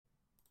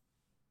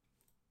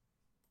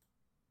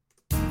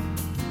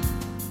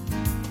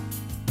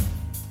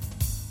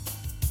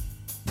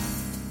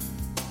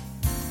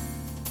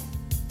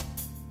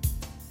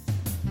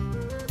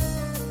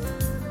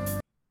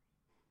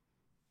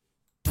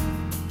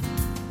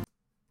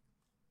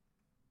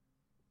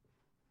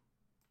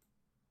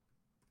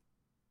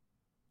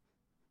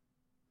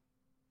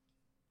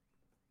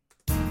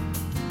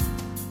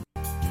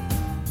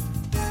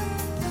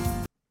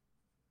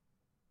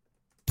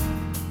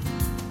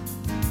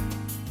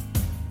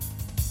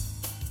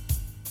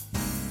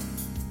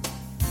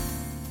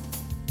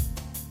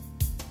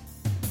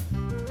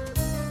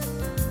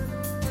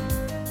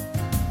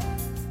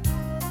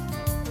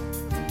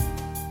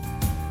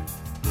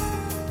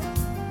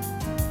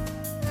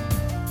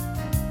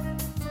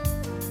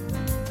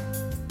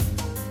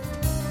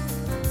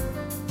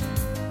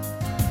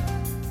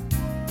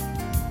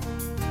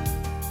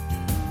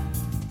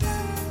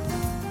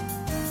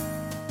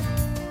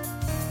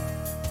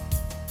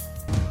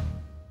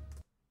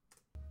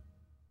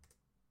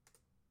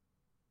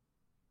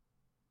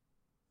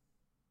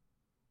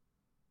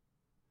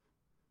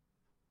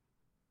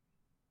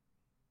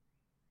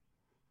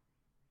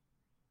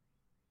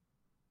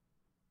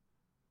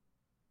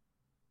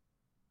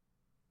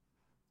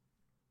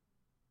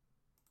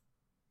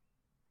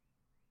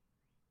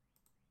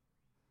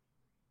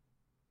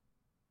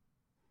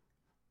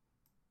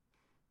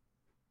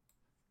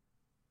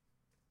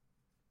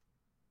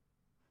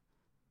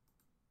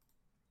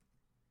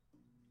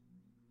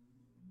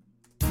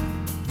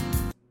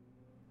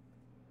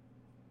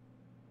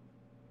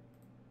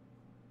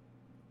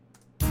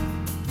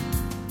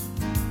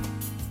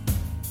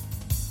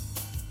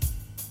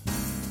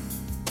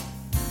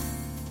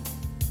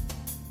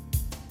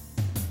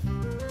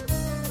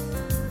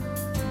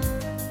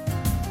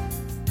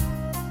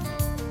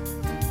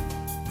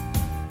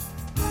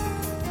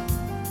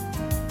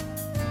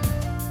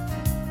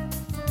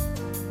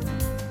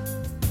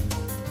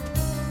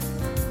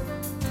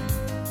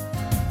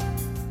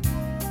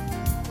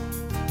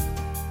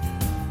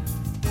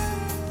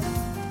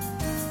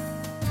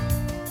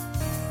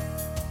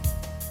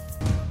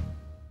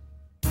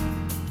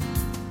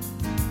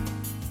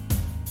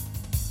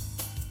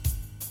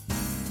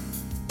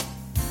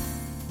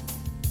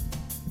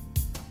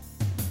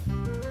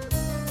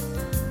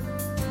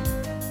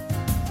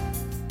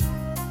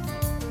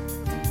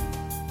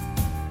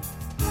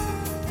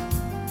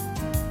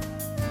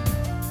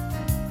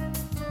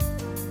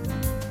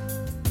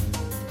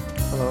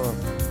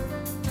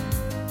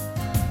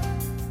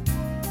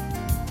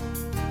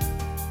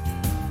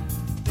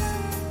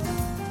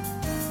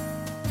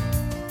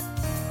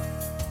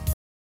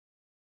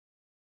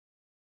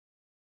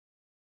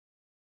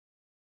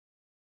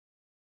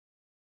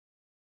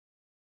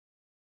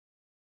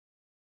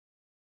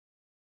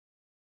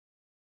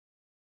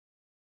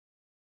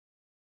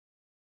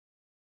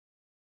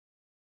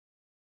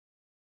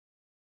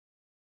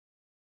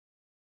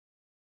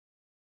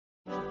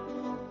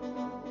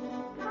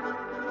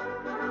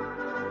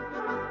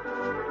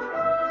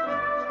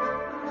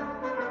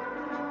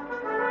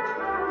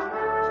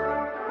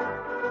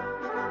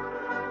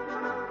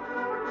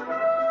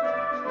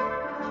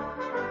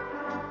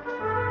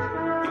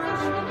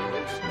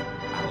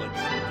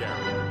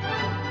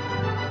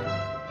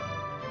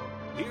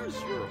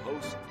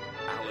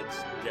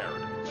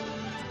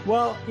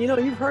Well,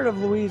 you've heard of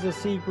Louisa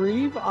C.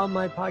 Grieve on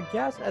my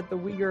podcast at the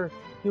Uyghur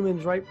Human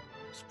Rights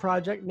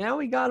Project. Now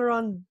we got her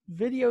on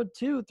video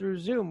too through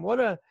Zoom. What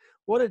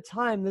a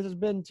time this has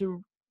been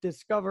to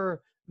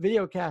discover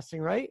video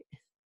casting, right,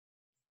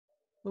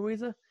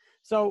 Louisa?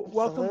 So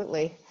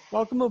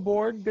welcome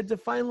aboard. Good to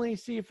finally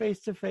see you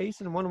face to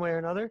face in one way or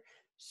another.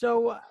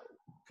 So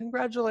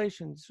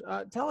congratulations.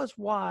 Tell us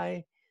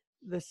why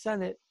the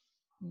Senate,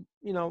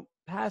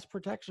 passed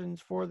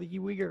protections for the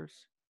Uyghurs.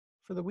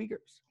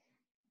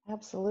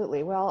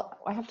 Absolutely. Well,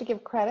 I have to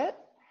give credit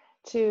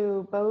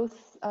to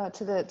both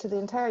to the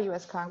entire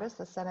U.S. Congress,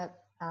 the Senate,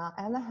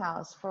 and the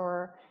House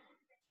for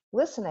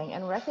listening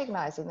and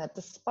recognizing that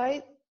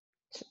despite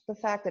the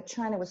fact that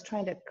China was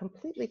trying to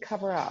completely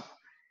cover up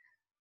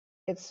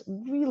its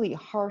really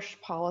harsh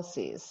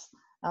policies,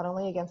 not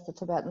only against the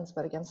Tibetans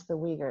but against the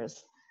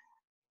Uyghurs,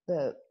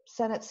 the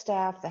Senate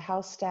staff, the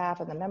House staff,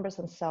 and the members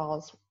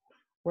themselves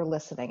were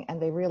listening,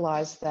 and they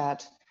realized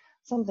that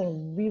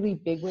something really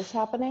big was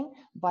happening,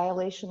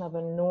 violation of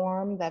a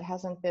norm that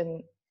hasn't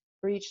been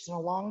breached in a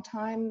long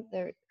time.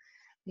 There,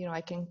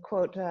 I can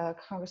quote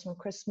Congressman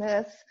Chris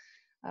Smith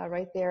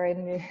right there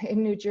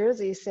in New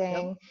Jersey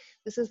saying, yep,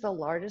 this is the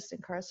largest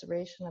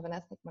incarceration of an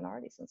ethnic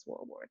minority since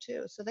World War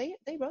II. So they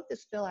wrote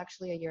this bill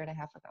actually a year and a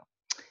half ago.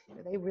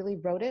 They really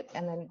wrote it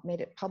and then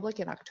made it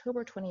public in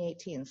October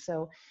 2018.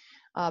 So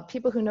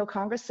people who know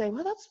Congress say,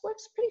 well, that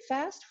works pretty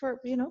fast for,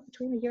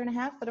 between a year and a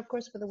half. But of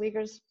course, for the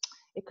Uyghurs,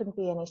 it couldn't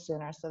be any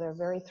sooner. So they're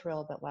very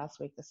thrilled that last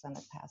week the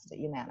Senate passed it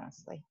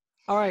unanimously.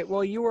 All right.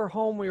 Well, you were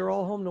home. We were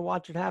all home to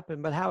watch it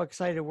happen. But how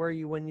excited were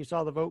you when you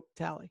saw the vote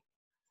tally?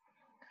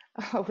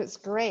 Oh, it was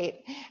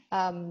great.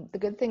 The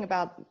good thing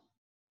about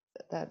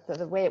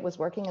the way it was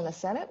working in the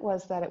Senate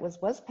was that it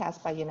was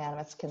passed by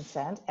unanimous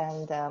consent.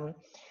 And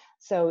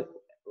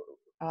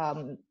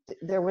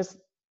there was,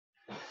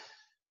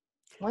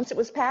 once it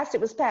was passed,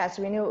 it was passed.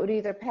 We knew it would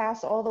either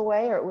pass all the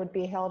way or it would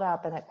be held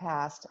up, and it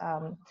passed.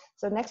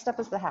 So next up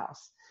is the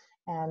House.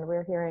 And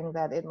we're hearing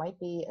that it might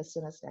be as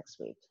soon as next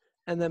week.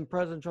 And then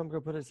President Trump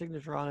could put a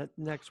signature on it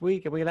next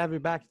week. And we can have you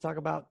back to talk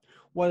about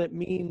what it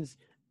means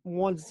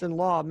once it's in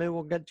law. Maybe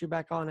we'll get you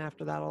back on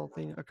after that whole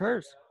thing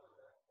occurs.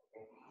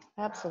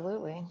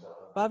 Absolutely.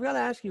 But I've got to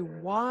ask you,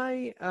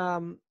 why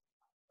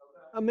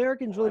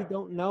Americans really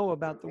don't know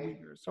about the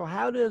Uyghurs. So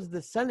how does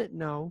the Senate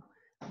know,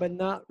 but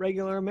not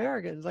regular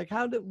Americans? Like,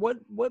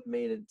 what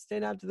made it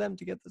stand out to them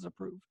to get this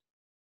approved?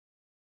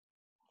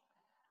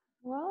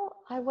 Well,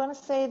 I want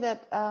to say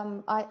that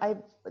I,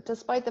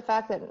 despite the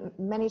fact that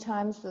many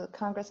times the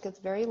Congress gets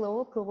very low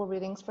approval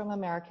ratings from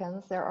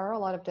Americans, there are a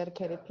lot of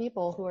dedicated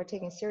people who are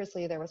taking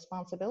seriously their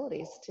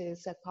responsibilities to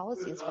set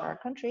policies for our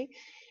country.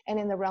 And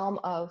in the realm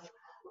of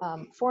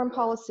foreign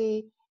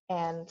policy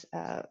and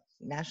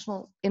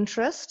national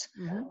interest,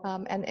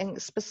 mm-hmm.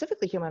 and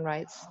specifically human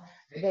rights,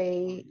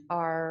 they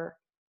are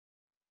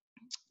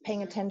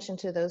paying attention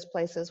to those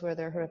places where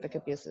there are horrific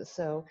abuses.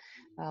 So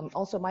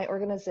also my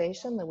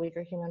organization, the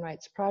Uyghur Human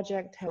Rights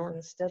Project, has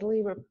been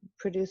steadily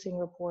producing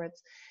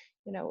reports,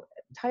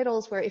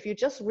 titles where if you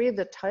just read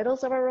the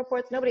titles of our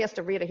reports, nobody has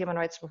to read a human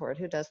rights report.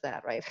 Who does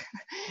that, right?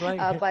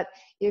 Right. But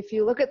if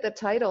you look at the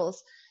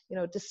titles,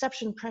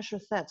 deception, pressure,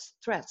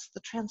 threats,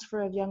 the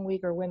transfer of young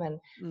Uyghur women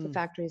to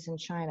factories in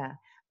China,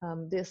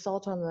 the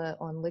assault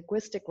on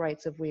linguistic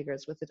rights of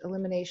Uyghurs with the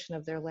elimination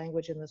of their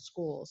language in the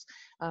schools,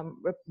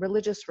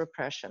 religious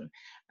repression,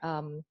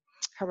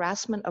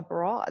 harassment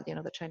abroad,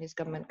 the Chinese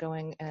government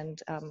going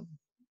and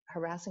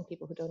harassing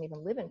people who don't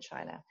even live in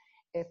China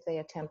if they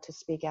attempt to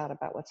speak out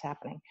about what's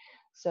happening.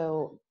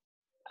 So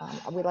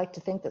we like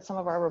to think that some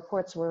of our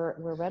reports were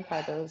read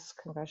by those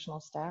congressional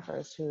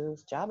staffers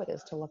whose job it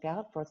is to look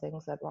out for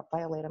things that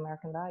violate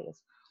American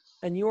values.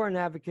 And you are an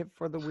advocate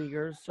for the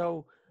Uyghurs.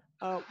 So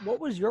what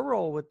was your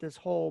role with this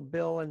whole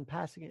bill and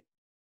passing it?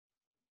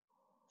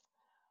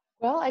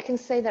 Well, I can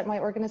say that my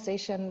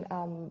organization,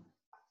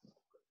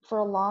 for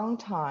a long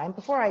time,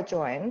 before I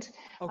joined,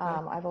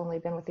 I've only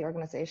been with the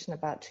organization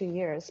about 2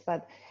 years,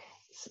 but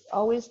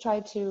always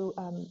tried to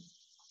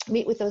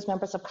meet with those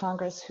members of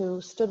Congress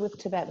who stood with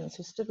Tibetans,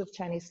 who stood with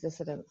Chinese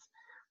dissidents,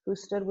 who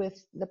stood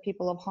with the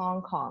people of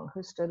Hong Kong,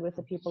 who stood with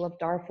the people of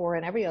Darfur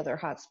and every other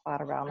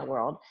hotspot around the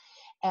world,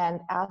 and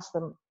asked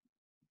them,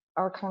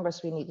 our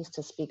Congress, we need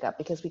to speak up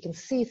because we can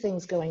see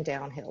things going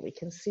downhill. We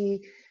can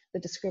see the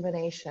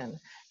discrimination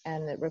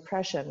and the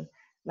repression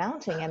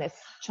mounting. And if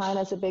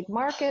China's a big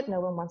market, no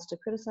one wants to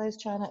criticize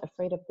China,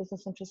 afraid of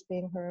business interests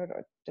being hurt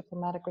or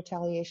diplomatic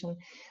retaliation,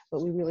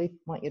 but we really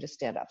want you to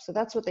stand up. So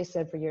that's what they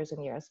said for years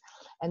and years.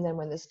 And then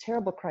when this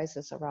terrible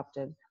crisis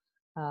erupted,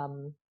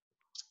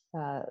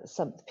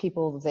 some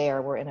people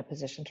there were in a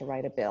position to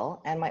write a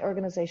bill. And my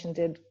organization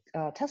did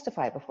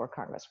testify before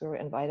Congress. We were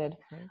invited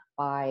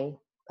by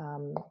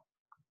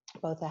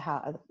both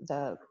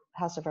the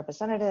House of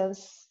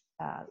Representatives,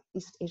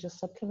 East Asia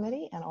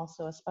Subcommittee, and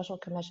also a special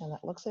commission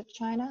that looks at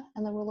China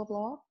and the rule of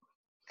law.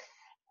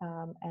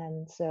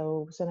 And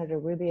so Senator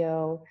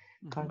Rubio,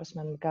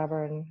 Congressman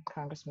McGovern,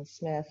 Congressman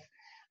Smith,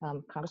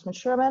 Congressman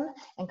Sherman,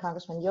 and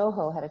Congressman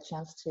Yoho had a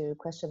chance to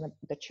question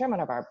the chairman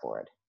of our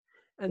board.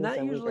 And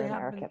that usually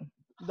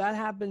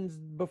happens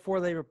before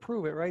they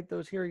approve it, right?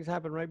 Those hearings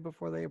happen right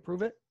before they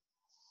approve it?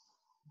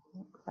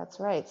 That's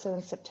right. So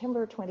in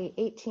September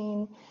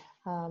 2018,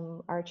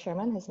 our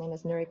chairman, his name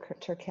is Nuri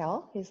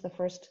Turkel. He's the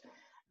first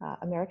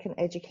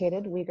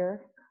American-educated Uyghur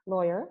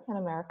lawyer in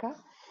America.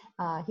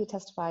 He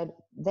testified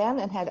then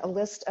and had a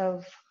list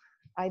of,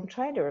 I'm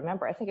trying to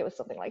remember, I think it was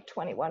something like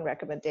 21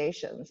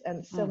 recommendations,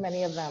 and so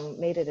many of them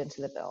made it into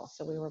the bill.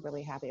 So we were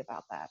really happy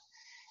about that.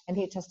 And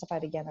he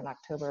testified again in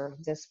October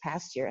this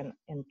past year in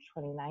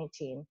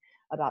 2019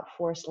 about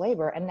forced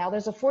labor. And now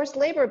there's a forced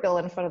labor bill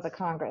in front of the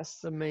Congress.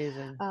 It's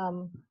amazing.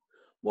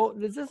 Well,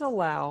 does this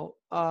allow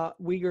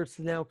Uyghurs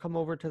to now come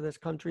over to this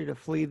country to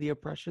flee the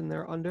oppression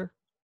they're under?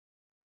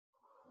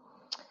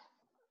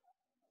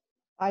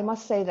 I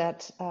must say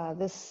that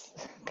this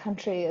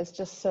country is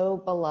just so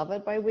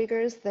beloved by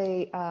Uyghurs.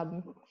 They,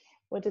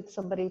 what did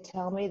somebody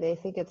tell me? They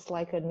think it's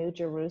like a New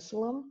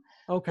Jerusalem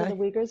for the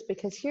Uyghurs,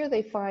 because here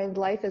they find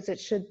life as it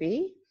should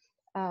be,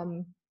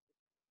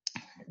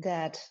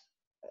 that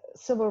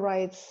civil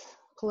rights,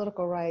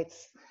 political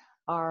rights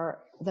are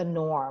the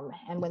norm.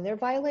 And when they're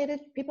violated,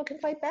 people can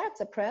fight back.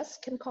 The press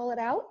can call it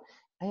out.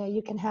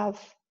 You can have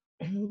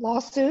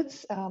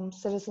lawsuits.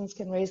 Citizens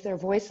can raise their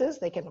voices.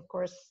 They can, of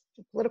course,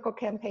 do political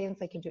campaigns.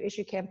 They can do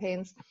issue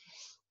campaigns.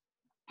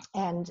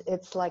 And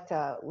it's like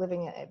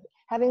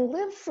having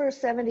lived for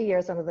 70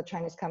 years under the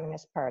Chinese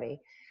Communist Party,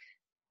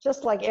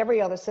 just like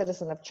every other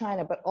citizen of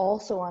China, but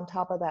also on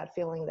top of that,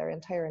 feeling their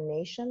entire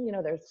nation,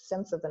 their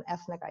sense of an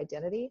ethnic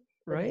identity.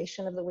 The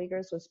nation of the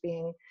Uyghurs was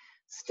being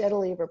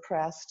steadily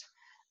repressed.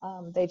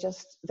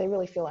 They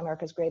really feel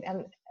America's great.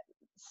 And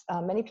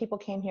many people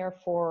came here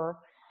for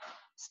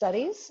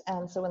studies.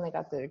 And so when they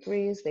got their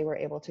degrees, they were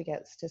able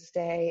to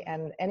stay.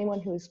 And anyone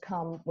who's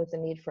come with a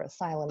need for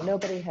asylum,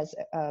 nobody has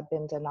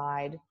been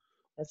denied,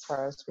 as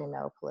far as we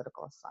know,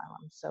 political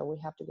asylum. So we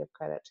have to give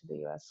credit to the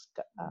U.S.,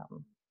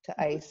 to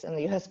ICE and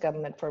the U.S.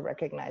 government for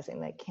recognizing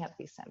they can't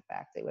be sent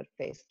back. They would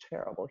face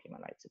terrible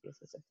human rights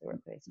abuses if they were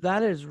faced.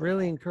 That is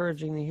really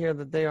encouraging to hear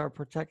that they are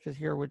protected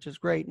here, which is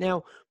great.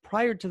 Now,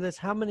 prior to this,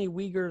 how many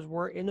Uyghurs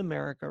were in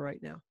America right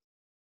now?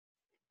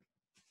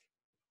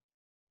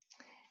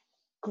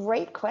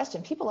 Great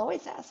question. People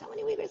always ask, how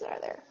many Uyghurs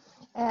are there?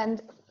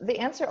 And the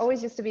answer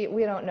always used to be,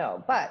 we don't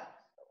know. But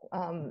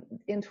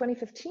in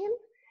 2015,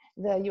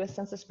 the U.S.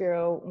 Census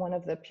Bureau, one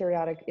of the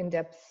periodic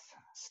in-depth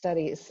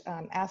studies,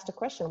 asked a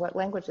question: what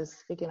language is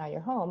speaking at your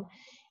home?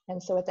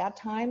 And so at that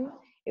time,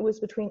 it was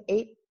between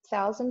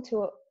 8,000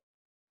 to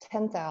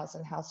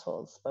 10,000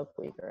 households spoke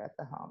Uyghur at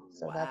the home.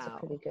 So that's a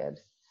pretty good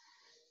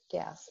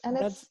guess. And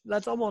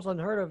that's almost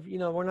unheard of.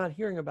 We're not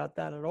hearing about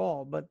that at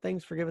all. But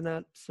thanks for giving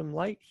that some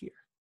light here.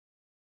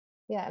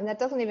 Yeah, and that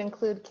doesn't even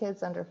include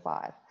kids under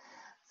 5.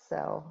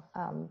 So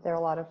there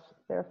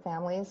are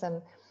families,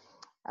 and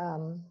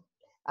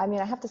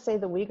I have to say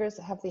the Uyghurs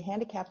have the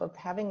handicap of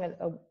having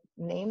a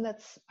name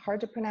that's hard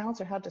to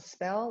pronounce or hard to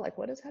spell. Like,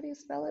 how do you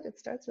spell it? It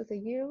starts with a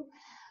U.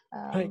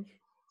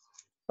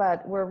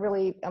 But we're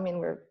really,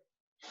 we're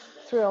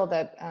thrilled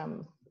that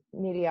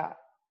media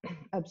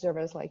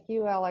observers like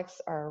you, Alex,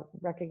 are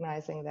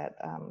recognizing that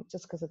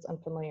just because it's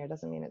unfamiliar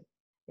doesn't mean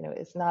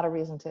it's not a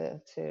reason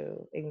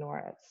to ignore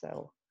it.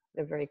 So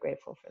they're very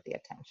grateful for the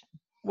attention.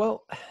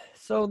 Well,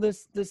 so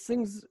this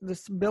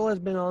bill has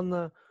been on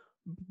the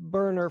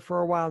burner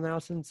for a while now,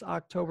 since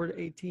October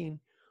 18.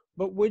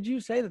 But would you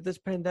say that this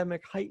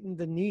pandemic heightened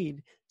the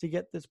need to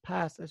get this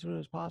passed as soon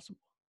as possible?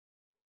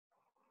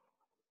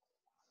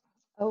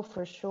 Oh,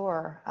 for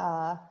sure.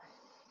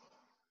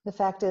 The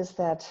fact is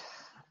that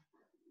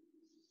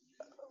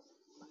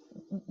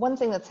one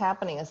thing that's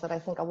happening is that I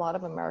think a lot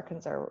of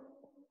Americans are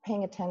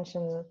paying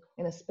attention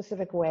in a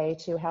specific way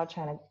to how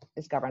China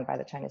is governed by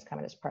the Chinese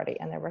Communist Party.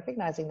 And they're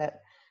recognizing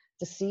that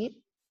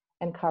deceit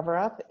and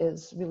cover-up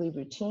is really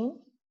routine.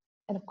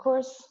 And of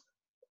course,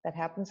 that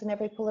happens in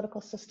every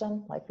political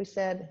system. Like we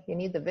said, you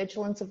need the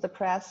vigilance of the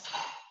press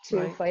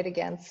to fight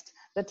against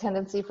the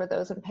tendency for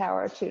those in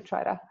power to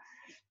try to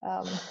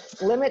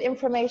limit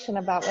information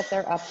about what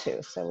they're up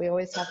to. So we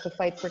always have to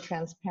fight for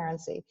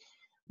transparency.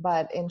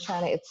 But in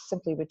China, it's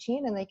simply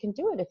routine, and they can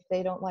do it if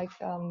they don't like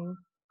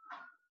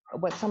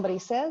what somebody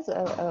says,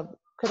 a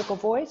critical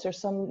voice or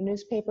some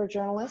newspaper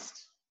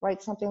journalist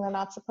writes something they're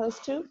not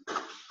supposed to,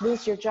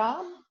 lose your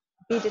job,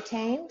 be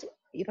detained.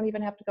 You don't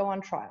even have to go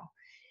on trial.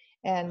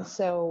 And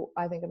so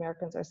I think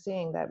Americans are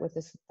seeing that with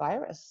this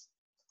virus,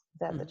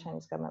 that the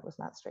Chinese government was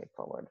not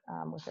straightforward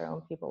with their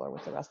own people or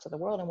with the rest of the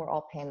world, and we're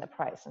all paying the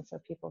price. And so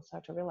people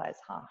start to realize,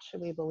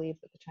 should we believe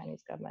that the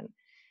Chinese government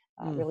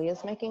really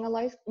is making a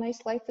nice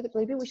life for them.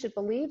 Maybe we should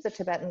believe the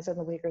Tibetans and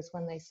the Uyghurs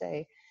when they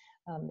say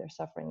they're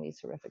suffering these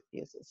horrific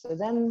abuses. So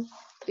then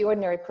the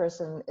ordinary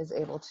person is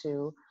able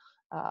to,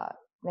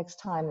 next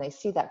time they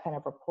see that kind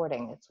of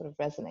reporting, it sort of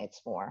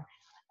resonates more.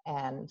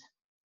 And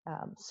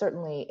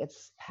certainly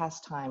it's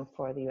past time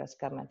for the US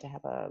government to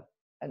have a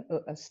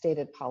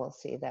stated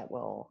policy that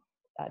will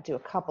do a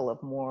couple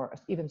of more,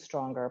 even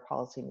stronger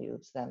policy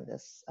moves than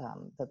this,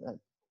 that the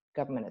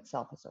government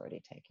itself has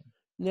already taken.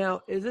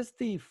 Now, is this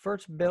the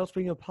first bill,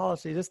 speaking of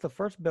policy, is this the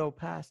first bill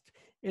passed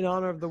in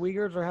honor of the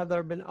Uyghurs, or have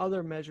there been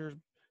other measures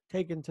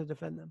taken to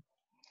defend them?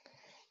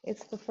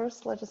 It's the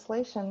first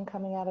legislation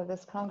coming out of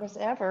this Congress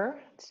ever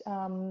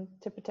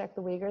to protect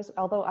the Uyghurs.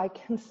 Although I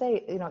can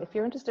say, if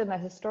you're interested in a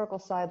historical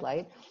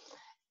sidelight,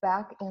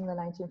 back in the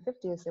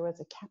 1950s, there was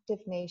a captive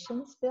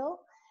nations bill,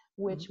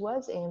 which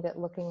was aimed at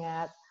looking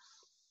at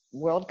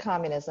world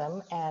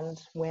communism,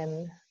 and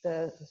when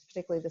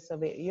particularly the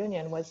Soviet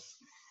Union was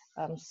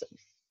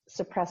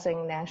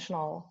suppressing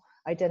national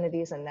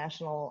identities and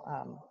national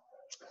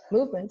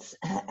movements,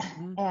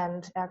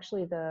 and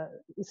actually the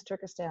East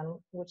Turkestan,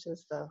 which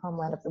is the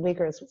homeland of the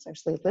Uyghurs, was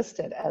actually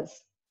listed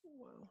as,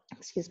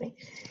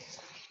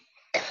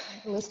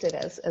 listed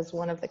as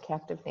one of the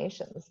captive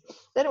nations.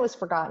 Then it was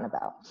forgotten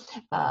about,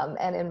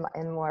 and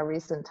in more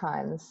recent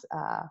times,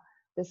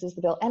 this is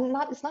the bill, and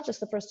it's not just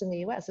the first in the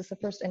U.S. It's the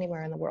first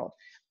anywhere in the world.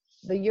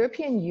 The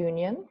European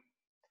Union,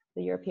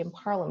 the European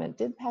Parliament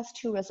did pass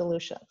 2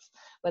 resolutions,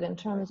 but in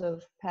terms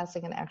of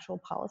passing an actual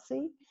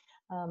policy,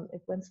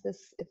 if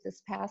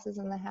this passes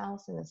in the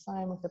House and is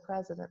signed with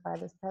by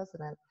this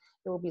president,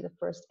 it will be the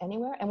first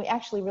anywhere. And we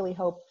actually really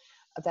hope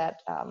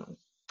that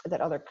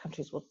that other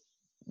countries will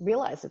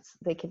realize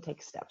they can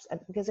take steps,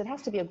 because it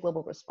has to be a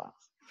global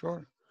response.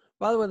 Sure.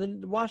 By the way,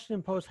 the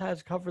Washington Post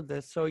has covered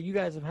this, so you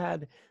guys have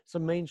had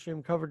some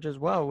mainstream coverage as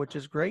well, which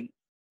is great.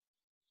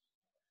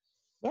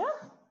 Yeah.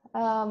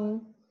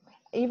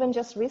 Even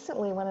just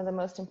recently, one of the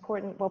most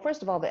important, well,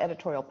 first of all, the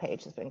editorial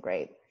page has been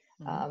great.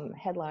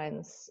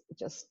 Headlines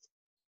just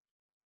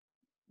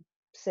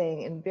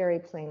saying in very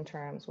plain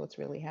terms what's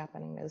really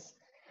happening is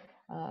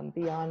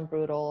beyond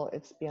brutal,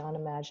 it's beyond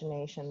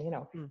imagination,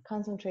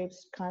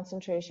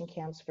 concentration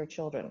camps for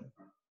children.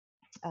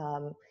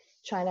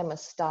 China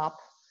must stop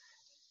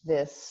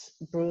this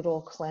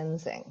brutal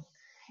cleansing,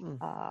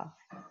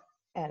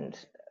 and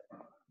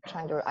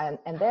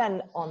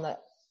then on the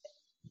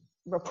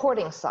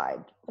reporting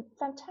side,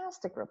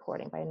 fantastic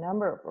reporting by a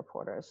number of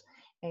reporters,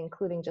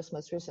 including just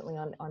most recently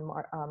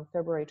on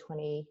February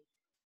 28th,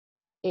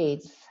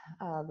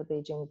 the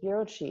Beijing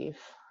bureau chief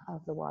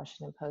of the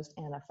Washington Post,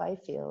 Anna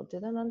Fifield,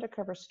 did an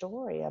undercover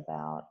story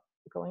about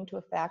going to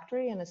a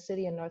factory in a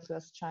city in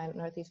northeast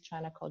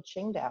China called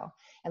Qingdao,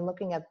 and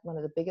looking at one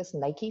of the biggest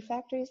Nike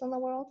factories in the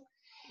world,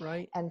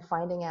 right, and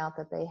finding out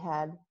that they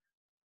had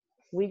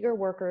Uyghur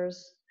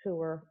workers who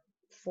were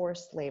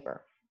forced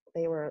labor.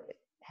 They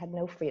had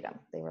no freedom.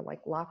 They were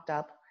locked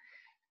up,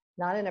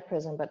 not in a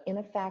prison, but in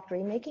a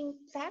factory making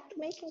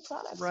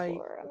products for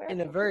American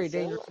in a very consumers.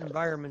 dangerous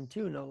environment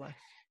too, no less.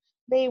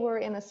 They were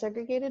in a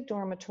segregated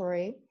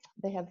dormitory.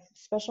 They have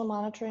special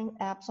monitoring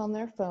apps on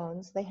their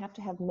phones. They have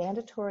to have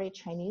mandatory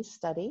Chinese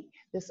study,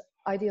 this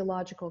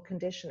ideological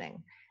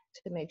conditioning,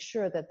 to make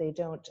sure that they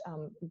don't,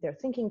 their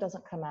thinking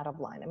doesn't come out of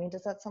line. I mean,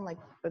 does that sound like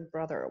Big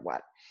Brother or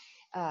what?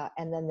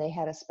 And then they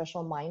had a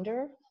special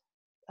minder.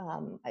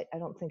 I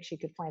don't think she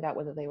could find out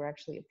whether they were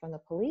actually from the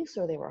police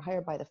or they were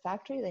hired by the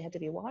factory. They had to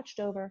be watched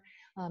over.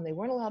 They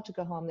weren't allowed to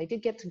go home. They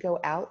did get to go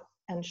out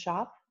and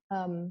shop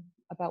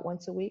about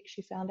once a week,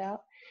 she found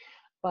out.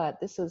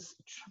 But this is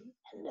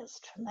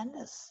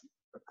tremendous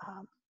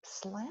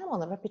slam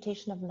on the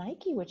reputation of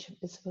Nike, which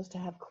is supposed to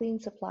have clean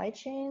supply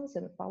chains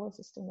and follow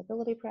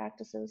sustainability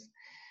practices.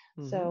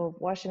 So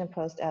Washington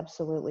Post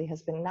absolutely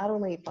has been not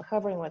only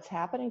covering what's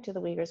happening to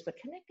the Uyghurs, but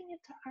connecting it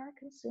to our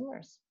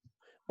consumers.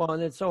 Well,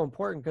 and it's so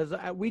important because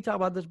we talked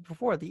about this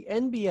before. The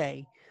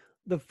NBA,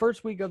 the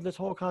first week of this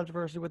whole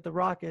controversy with the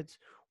Rockets,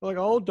 were like,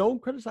 "Oh,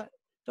 don't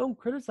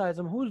criticize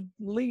them.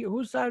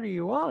 Whose side are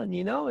you on?"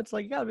 It's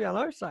like you got to be on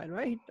our side,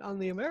 right? On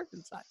the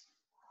American side.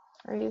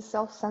 Are you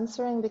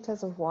self-censoring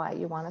because of why?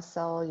 You want to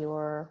sell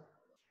your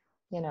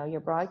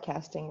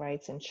broadcasting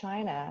rights in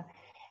China.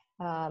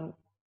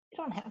 You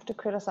don't have to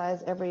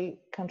criticize every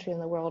country in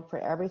the world for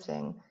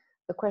everything.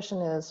 The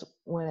question is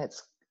when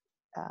it's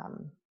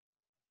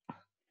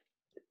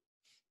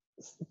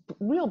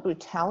real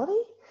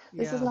brutality.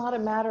 This is not a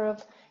matter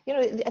of,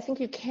 I think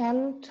you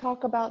can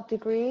talk about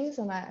degrees,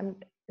 and I'm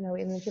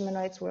in the human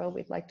rights world,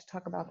 we'd like to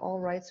talk about all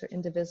rights are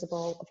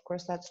indivisible. Of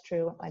course, that's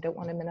true. I don't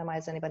want to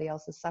minimize anybody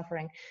else's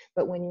suffering.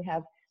 But when you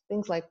have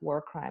things like war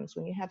crimes,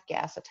 when you have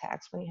gas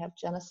attacks, when you have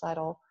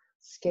genocidal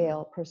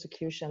scale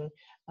persecution,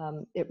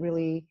 it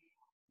really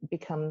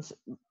becomes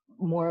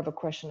more of a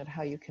question of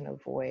how you can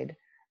avoid,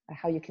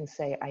 how you can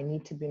say, I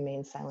need to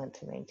remain silent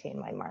to maintain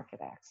my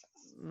market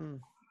access.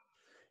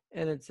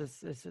 And it's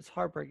just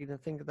heartbreaking to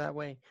think that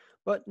way.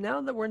 But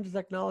now that we're into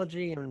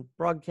technology and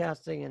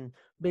broadcasting and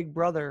Big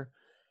Brother,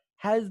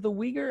 have the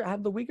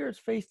Uyghurs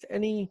faced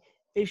any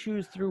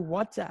issues through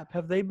WhatsApp?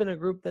 Have they been a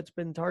group that's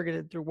been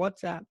targeted through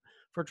WhatsApp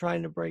for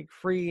trying to break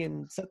free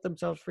and set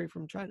themselves free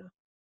from China?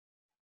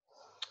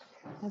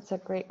 That's a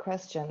great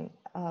question.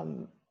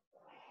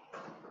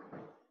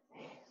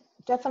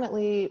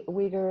 Definitely,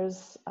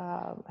 Uyghurs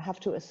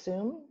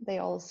they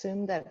all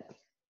assume that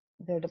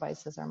their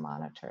devices are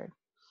monitored.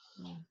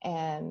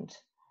 And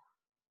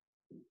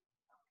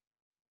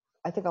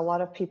I think a lot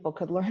of people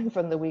could learn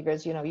from the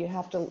Uyghurs. You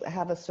have to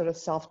have a sort of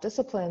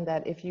self-discipline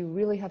that if you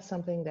really have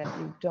something that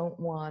you don't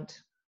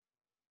want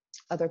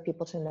other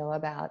people to know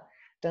about,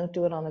 don't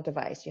do it on a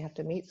device. You have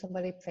to meet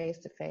somebody face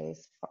to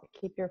face,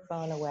 keep your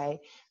phone away.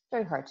 It's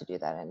very hard to do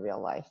that in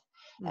real life.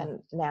 And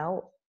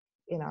now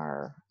in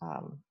our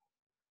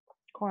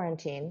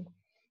quarantine,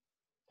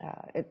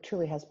 it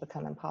truly has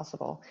become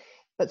impossible.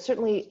 But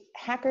certainly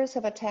hackers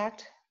have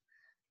attacked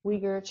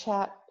Uyghur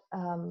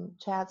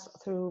chats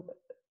through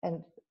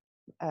and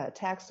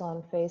attacks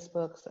on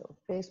Facebook, so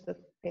Facebook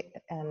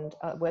and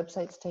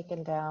websites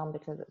taken down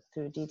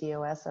through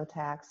DDoS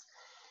attacks,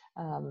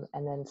 and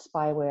then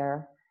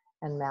spyware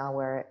and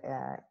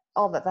malware,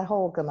 all that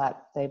whole gamut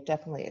they've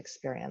definitely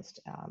experienced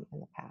in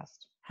the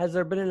past. Has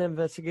there been an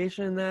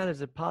investigation in that?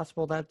 Is it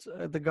possible that's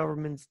the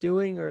government's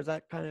doing, or is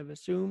that kind of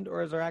assumed,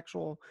 or is there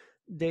actual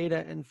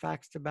data and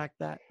facts to back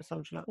that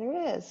assumption up?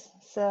 There is.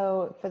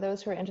 So for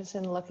those who are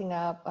interested in looking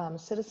up,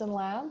 Citizen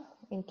Lab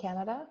in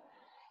Canada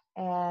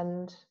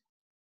and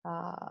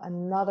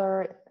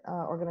another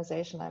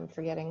organization I'm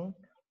forgetting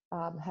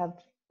have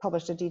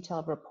published a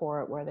detailed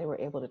report where they were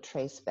able to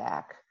trace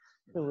back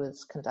who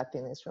was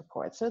conducting these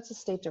reports. So it's a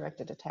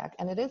state-directed attack,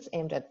 and it is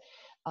aimed at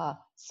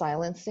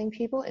silencing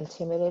people,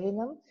 intimidating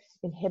them,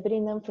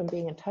 inhibiting them from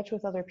being in touch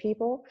with other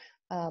people,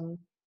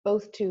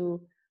 both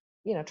to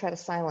try to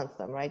silence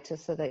them, right,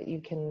 so that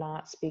you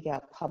cannot speak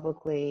out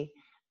publicly,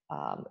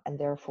 and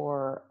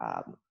therefore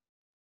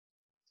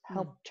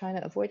help China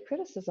avoid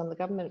criticism, the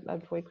government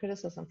avoid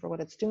criticism for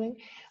what it's doing.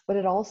 But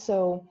it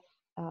also,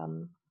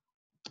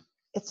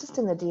 it's just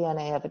in the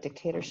DNA of a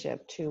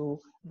dictatorship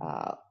to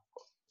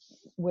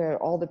where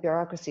all the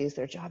bureaucracies,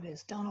 their job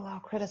is don't allow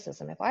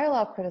criticism. If I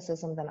allow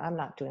criticism, then I'm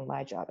not doing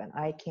my job and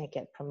I can't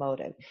get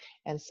promoted.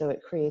 And so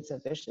it creates a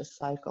vicious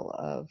cycle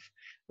of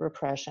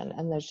repression.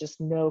 And there's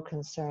just no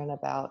concern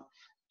about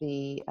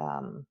the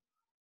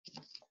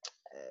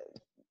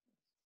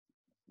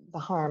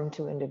harm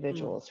to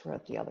individuals who are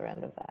at the other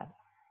end of that.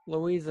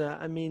 Louisa,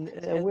 I mean,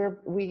 so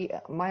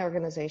my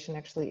organization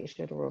actually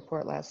issued a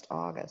report last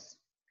August.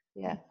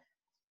 Yeah.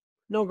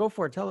 No, go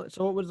for it. Tell it.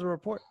 So what was the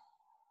report?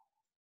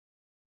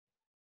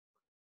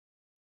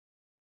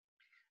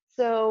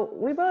 So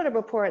we wrote a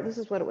report. This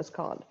is what it was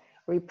called: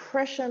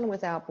 Repression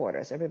Without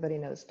Borders. Everybody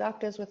knows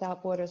Doctors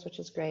Without Borders, which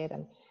is great,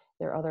 and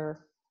there are other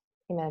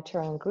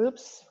humanitarian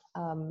groups,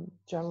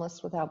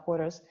 Journalists Without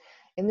Borders.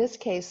 In this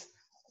case,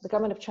 the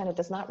government of China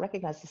does not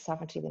recognize the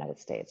sovereignty of the United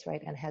States,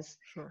 right? And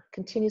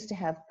continues to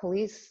have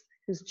police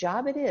whose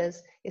job it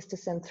is to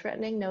send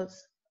threatening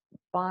notes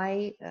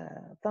by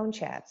phone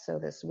chat. So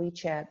this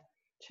WeChat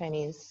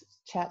Chinese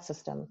chat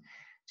system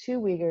to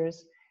Uyghurs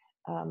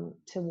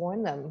to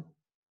warn them,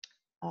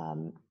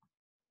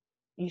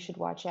 you should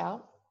watch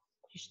out.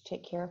 You should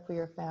take care for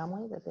your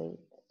family,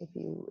 if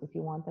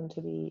you want them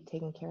to be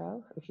taken care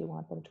of, if you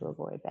want them to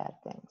avoid bad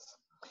things.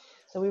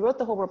 So we wrote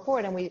the whole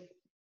report, and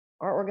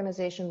our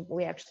organization,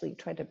 we actually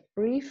tried to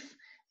brief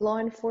law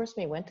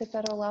enforcement. We went to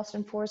federal law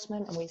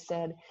enforcement and we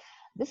said,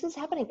 this is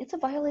happening. It's a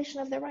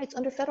violation of their rights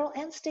under federal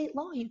and state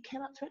law. You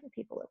cannot threaten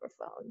people over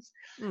phones.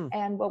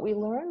 And what we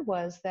learned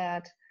was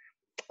that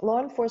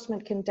law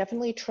enforcement can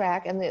definitely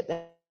track, and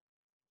the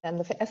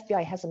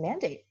FBI has a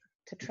mandate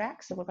to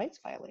track civil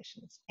rights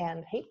violations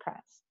and hate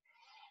crimes.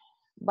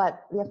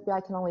 But the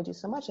FBI can only do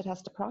so much. It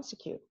has to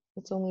prosecute.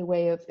 Its only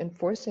way of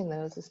enforcing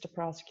those is to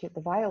prosecute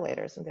the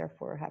violators and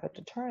therefore have a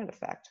deterrent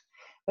effect.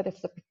 But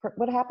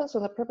what happens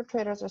when the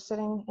perpetrators are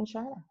sitting in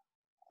China?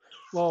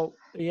 Well,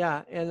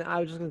 yeah, and I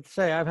was just going to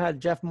say, I've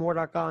had Jeff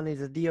Murdoch on.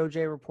 He's a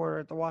DOJ reporter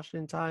at the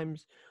Washington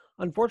Times.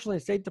 Unfortunately,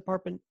 the State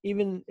Department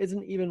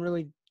isn't even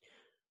really,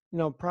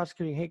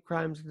 prosecuting hate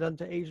crimes done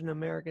to Asian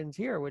Americans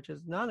here, which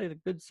is not a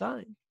good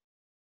sign.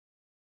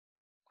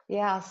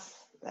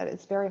 Yes,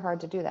 it's very hard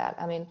to do that.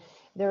 I mean,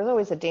 there's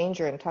always a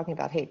danger in talking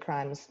about hate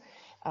crimes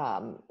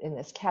in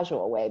this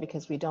casual way,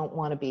 because we don't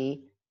want to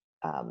be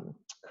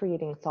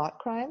creating thought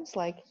crimes.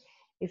 Like,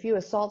 if you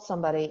assault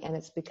somebody and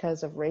it's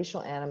because of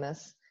racial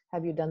animus,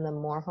 have you done them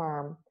more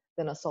harm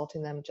than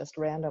assaulting them just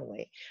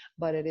randomly?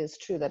 But it is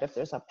true that if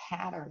there's a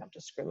pattern of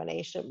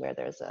discrimination where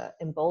there's a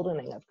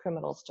emboldening of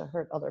criminals to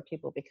hurt other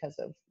people because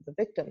of the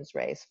victim's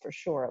race, for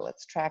sure,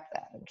 let's track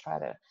that and try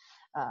to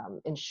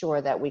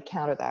ensure that we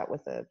counter that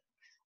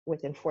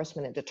with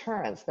enforcement and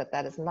deterrence,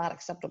 that is not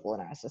acceptable in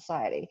our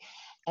society.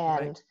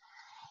 And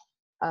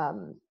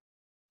right.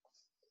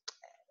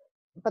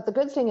 But the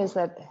good thing is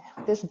that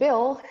this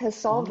bill has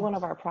solved one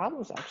of our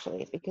problems,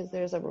 actually, because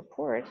there's a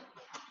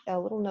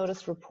little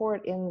notice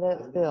report in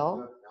the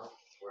bill,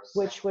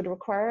 which would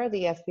require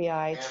the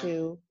FBI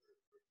to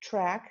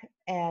track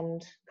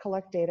and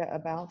collect data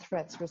about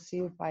threats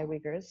received by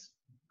Uyghurs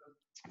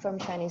from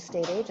Chinese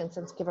state agents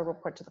and give a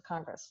report to the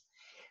Congress.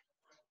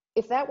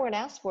 If that weren't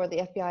asked for,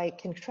 the FBI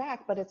can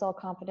track, but it's all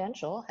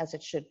confidential, as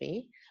it should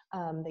be.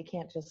 They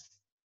can't just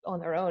on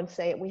their own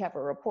say, we have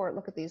a report,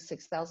 look at these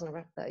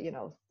 6,000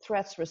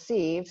 threats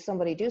received,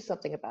 somebody do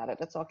something about it.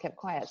 It's all kept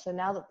quiet. So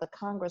now that the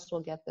Congress will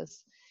get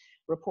this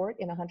report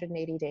in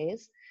 180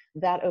 days,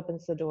 that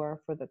opens the door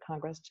for the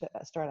Congress to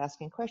start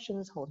asking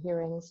questions, hold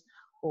hearings,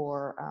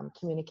 or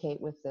communicate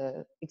with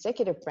the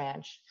executive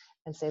branch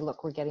and say,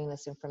 look, we're getting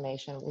this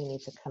information, we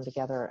need to come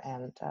together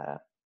and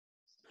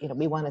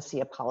we want to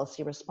see a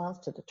policy response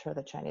to deter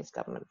the Chinese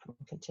government from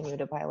continuing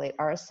to violate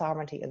our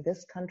sovereignty in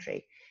this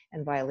country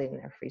and violating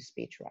their free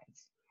speech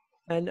rights.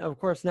 And of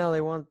course, now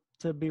they want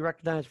to be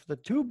recognized for the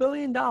 $2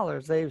 billion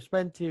they've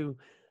spent to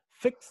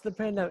fix the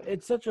pandemic.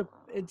 It's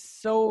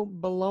so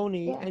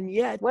baloney. Yeah. And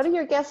yet, what are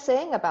your guests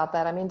saying about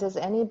that? I mean,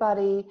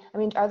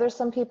 are there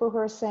some people who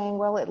are saying,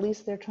 well, at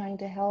least they're trying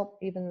to help,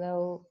 even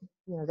though,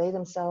 they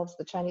themselves,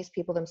 the Chinese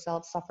people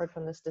themselves, suffered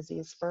from this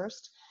disease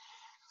first?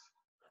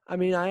 I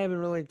mean, I haven't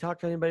really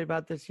talked to anybody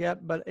about this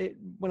yet, but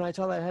when I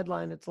saw that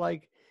headline, it's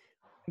like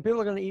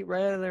people are going to eat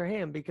right out of their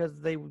hand because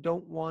they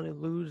don't want to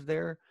lose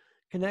their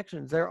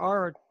connections. There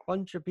are a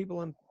bunch of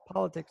people in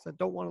politics that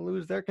don't want to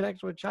lose their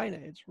connection with China.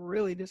 It's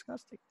really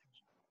disgusting.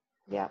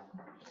 Yeah,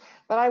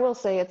 but I will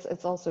say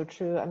it's also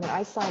true. I mean,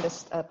 I signed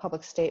a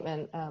public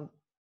statement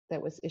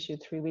that was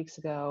issued 3 weeks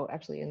ago,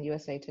 actually in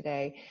USA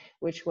Today,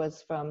 which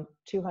was from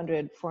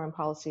 200 foreign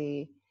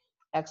policy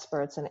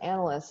experts and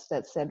analysts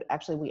that said,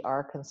 actually, we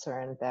are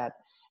concerned that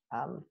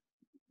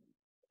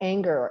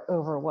anger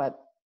over what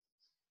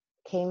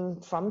came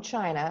from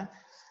China,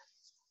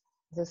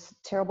 this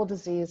terrible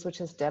disease which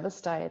has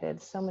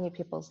devastated so many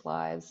people's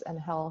lives and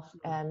health,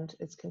 and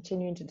it's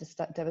continuing to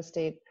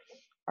devastate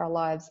our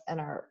lives and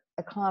our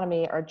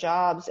economy, our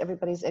jobs,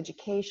 everybody's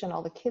education,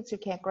 all the kids who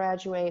can't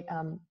graduate,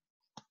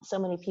 so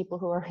many people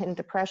who are in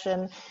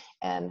depression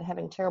and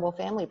having terrible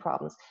family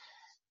problems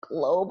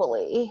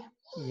globally.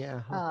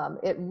 Yeah.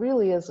 It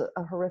really is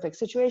a horrific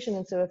situation.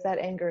 And so if that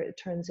anger, it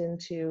turns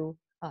into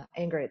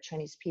anger at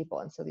Chinese people.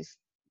 And so these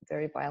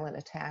very violent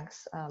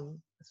attacks,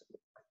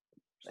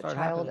 a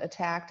child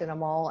attacked in a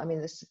mall. I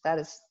mean, that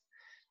is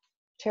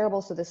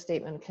terrible. So this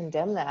statement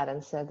condemned that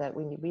and said that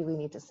we really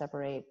need to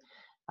separate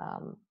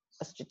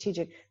a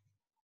strategic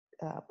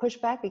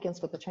pushback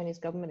against what the Chinese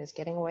government is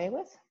getting away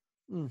with.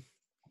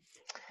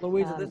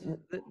 Louisa, this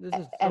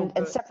is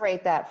and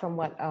separate that from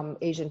what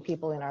Asian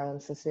people in our own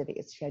society,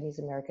 it's Chinese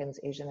Americans,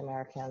 Asian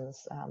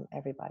Americans,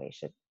 everybody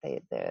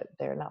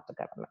they're not the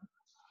government.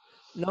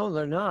 No,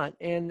 they're not.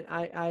 And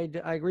I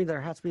agree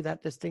there has to be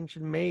that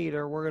distinction made,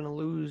 or we're going to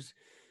lose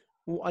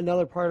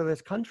another part of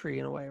this country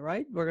in a way,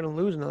 right? We're going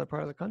to lose another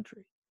part of the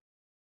country.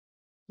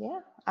 Yeah,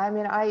 I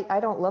mean, I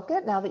don't look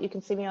it now that you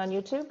can see me on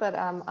YouTube, but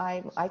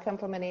I come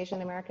from an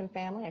Asian American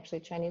family, actually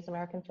a Chinese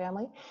American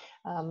family,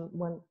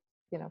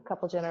 a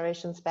couple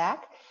generations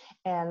back.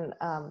 And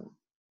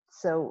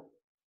so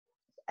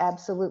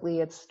absolutely,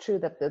 it's true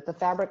that the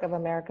fabric of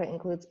America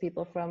includes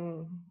people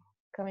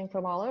coming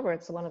from all over.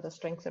 It's one of the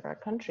strengths of our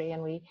country.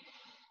 And we,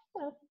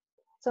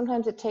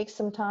 sometimes it takes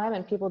some time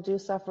and people do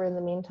suffer in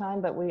the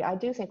meantime, but I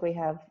do think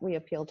we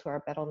appeal to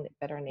our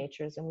better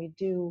natures, and we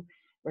do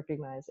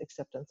recognize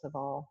acceptance of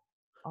all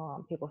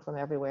people from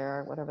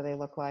everywhere, whatever they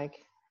look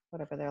like,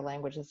 whatever their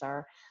languages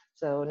are.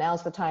 So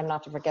now's the time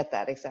not to forget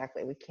that.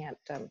 Exactly. We can't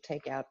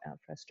take out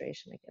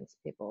frustration against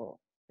people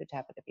who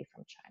happen to be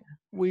from China.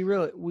 We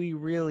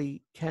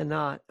really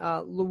cannot.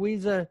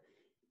 Louisa,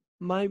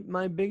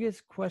 my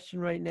biggest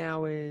question right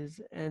now is,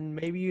 and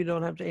maybe you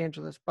don't have to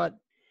answer this, but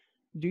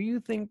do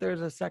you think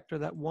there's a sector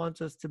that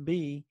wants us to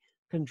be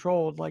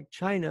controlled like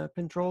China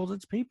controls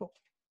its people?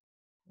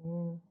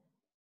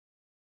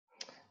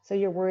 So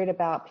you're worried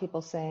about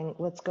people saying,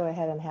 let's go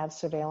ahead and have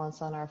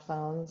surveillance on our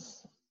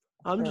phones?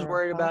 I'm just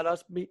worried about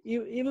us,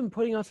 even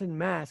putting us in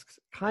masks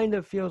kind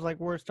of feels like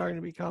we're starting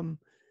to become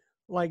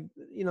like,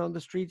 the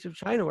streets of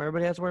China where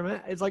everybody has to wear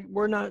masks. It's like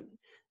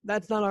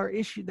that's not our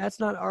issue. That's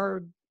not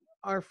our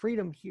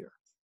freedom here.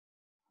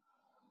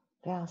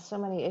 Yeah, so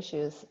many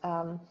issues.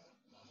 Well,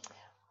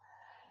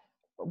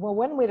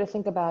 one way to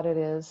think about it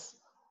is,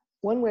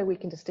 one way we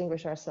can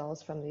distinguish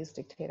ourselves from these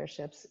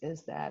dictatorships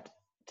is that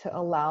to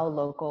allow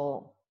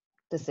local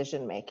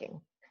decision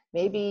making.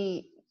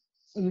 Maybe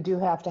you do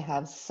have to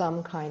have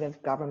some kind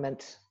of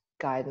government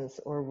guidance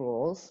or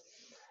rules,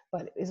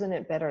 but isn't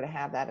it better to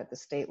have that at the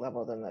state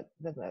level than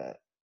the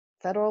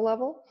federal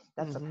level?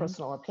 That's a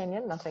personal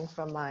opinion, nothing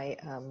from my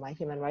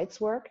human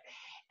rights work.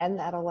 And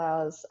that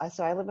allows,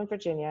 so I live in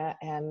Virginia,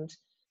 and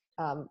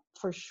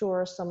for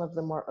sure some of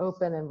the more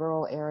open and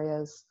rural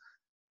areas,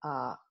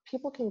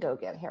 people can go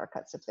get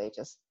haircuts if they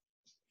just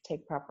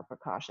take proper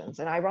precautions.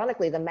 And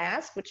ironically, the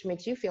mask, which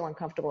makes you feel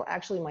uncomfortable,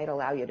 actually might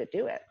allow you to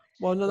do it.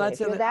 Well, no, that's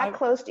if you're that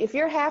close. If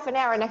you're half an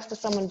hour next to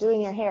someone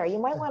doing your hair, you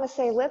might want to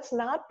say, let's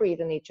not breathe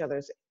in each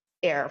other's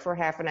air for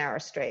half an hour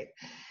straight.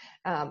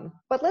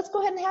 But let's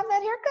go ahead and have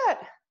that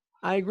haircut.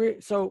 I agree.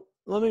 So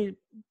let me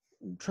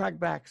track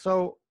back.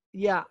 So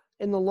yeah,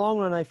 in the long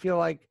run, I feel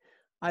like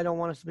I don't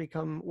want us to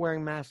become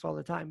wearing masks all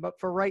the time. But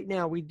for right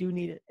now, we do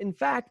need it. In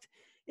fact,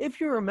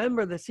 if you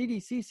remember, the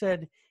CDC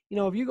said,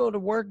 if you go to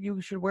work,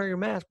 you should wear your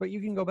mask, but you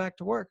can go back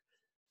to work.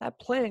 That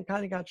plan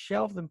kind of got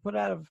shelved and put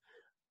out of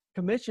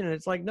commission. And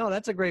it's like, no,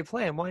 that's a great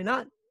plan. Why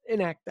not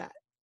enact that?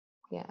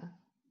 Yeah.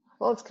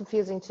 Well, it's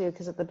confusing too,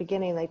 because at the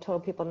beginning they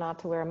told people not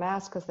to wear a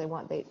mask because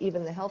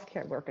even the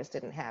healthcare workers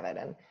didn't have it.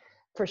 And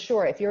for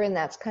sure, if you're in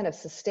that kind of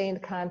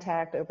sustained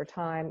contact over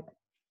time,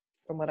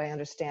 from what I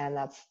understand,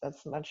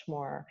 that's much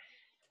more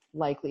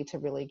likely to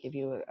really give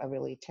you a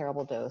really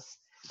terrible dose.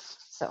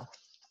 So,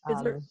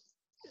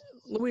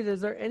 Louise,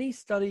 is there any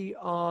study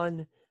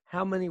on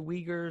how many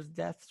Uyghurs'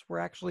 deaths were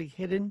actually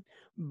hidden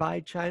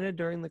by China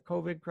during the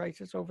COVID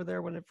crisis over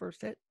there when it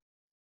first hit?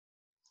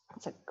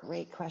 That's a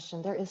great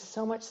question. There is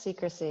so much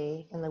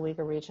secrecy in the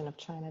Uyghur region of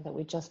China that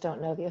we just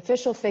don't know. The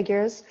official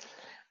figures,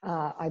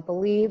 I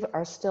believe,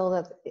 are still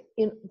that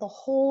in the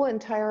whole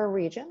entire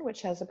region,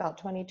 which has about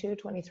 22,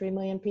 23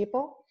 million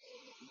people,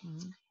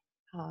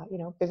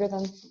 bigger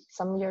than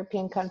some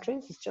European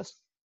countries, it's just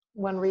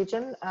one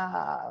region,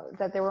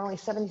 that there were only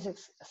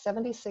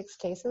 76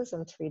 cases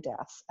and 3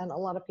 deaths. And a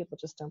lot of people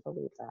just don't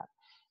believe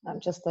that.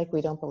 Just like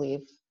we don't believe,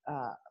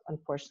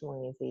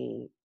 unfortunately,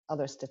 the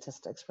other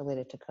statistics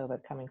related to COVID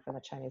coming from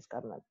the Chinese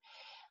government.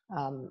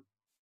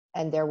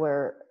 And there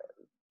were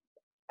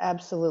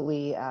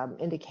absolutely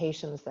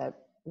indications that,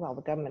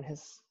 the government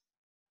has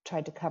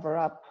tried to cover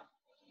up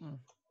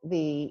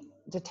the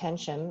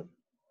detention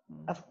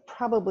of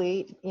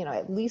probably,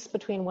 at least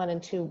between 1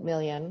 and 2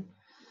 million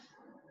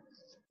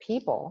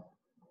people.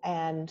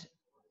 And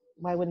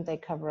why wouldn't they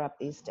cover up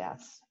these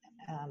deaths?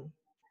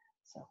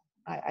 So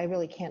I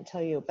really can't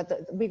tell you, but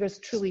the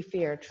Uyghurs truly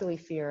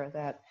fear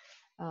that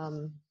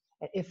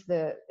if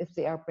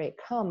the outbreak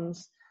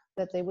comes,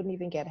 that they wouldn't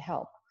even get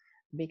help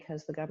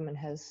because the government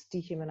has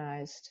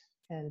dehumanized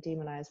and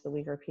demonized the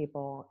Uyghur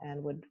people,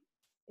 and would,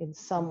 in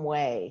some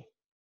way,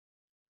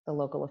 the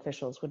local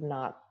officials would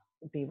not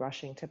be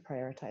rushing to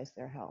prioritize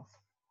their health.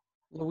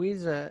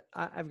 Louisa,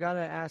 I've got to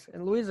ask,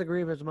 and Louisa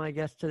Grieve is my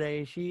guest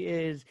today. She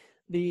is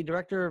the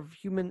Director of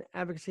Human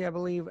Advocacy, I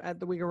believe, at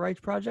the Uyghur Rights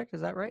Project.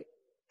 Is that right?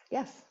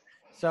 Yes.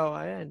 So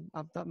I had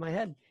popped up my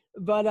head.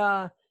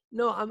 But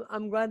no,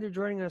 I'm glad you're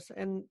joining us.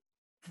 And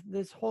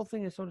this whole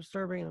thing is so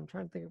disturbing. I'm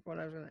trying to think of what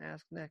I was going to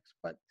ask next.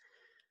 But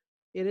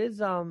it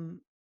is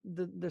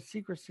the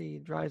secrecy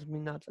drives me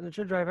nuts, and it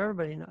should drive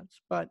everybody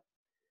nuts. But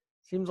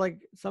it seems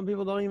like some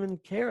people don't even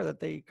care that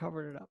they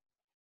covered it up.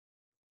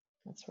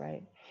 That's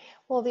right.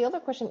 Well, the other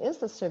question is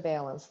the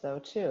surveillance, though,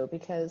 too,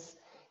 because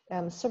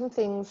some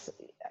things,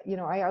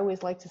 I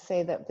always like to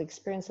say that the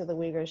experience of the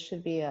Uyghurs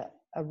should be a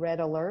red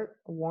alert,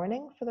 a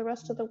warning for the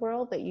rest of the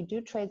world that you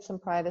do trade some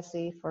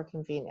privacy for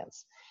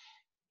convenience.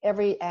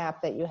 Every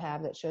app that you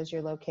have that shows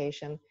your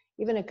location,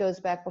 even it goes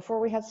back before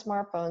we had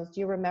smartphones.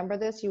 Do you remember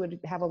this? You would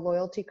have a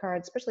loyalty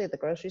card, especially at the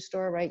grocery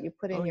store, right? You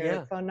put in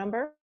your phone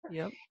number,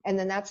 and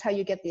then that's how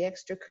you get the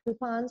extra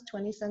coupons,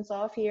 20 cents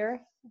off here,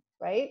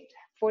 right?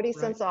 40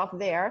 cents off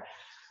there.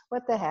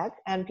 What the heck?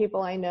 And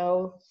people I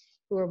know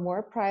who are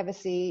more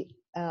privacy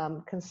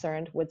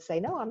concerned would say,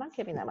 no, I'm not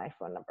giving that my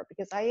phone number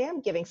because I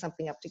am giving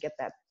something up to get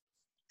that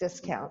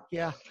discount.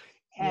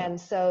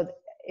 And so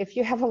if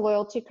you have a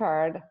loyalty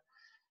card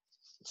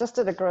just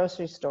at a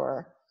grocery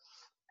store,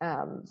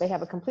 they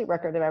have a complete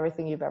record of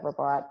everything you've ever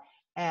bought,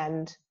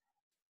 and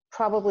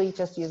probably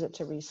just use it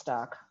to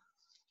restock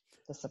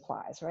the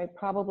supplies, right?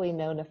 Probably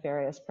no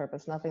nefarious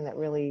purpose, nothing that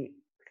really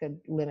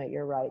could limit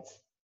your rights.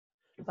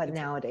 But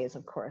nowadays,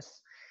 of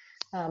course.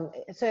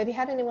 So have you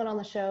had anyone on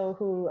the show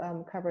who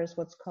covers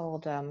what's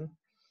called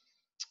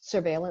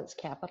surveillance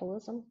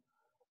capitalism?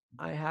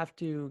 I have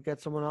to get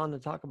someone on to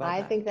talk about that.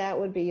 I think that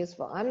would be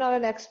useful. I'm not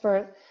an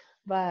expert,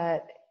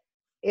 but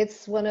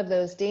it's one of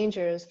those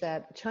dangers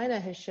that China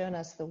has shown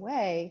us the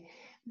way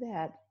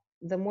that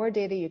the more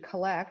data you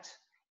collect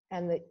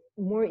and the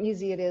more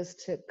easy it is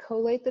to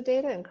collate the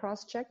data and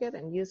cross-check it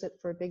and use it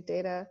for big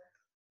data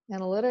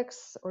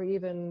analytics or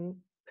even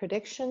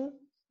prediction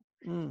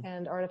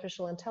and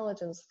artificial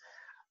intelligence,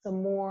 the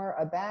more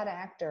a bad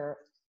actor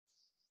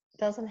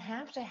doesn't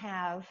have to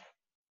have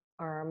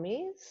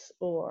armies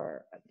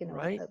or,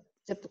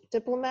 a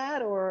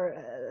diplomat or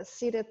a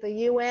seat at the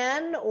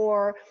UN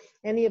or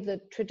any of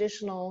the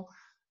traditional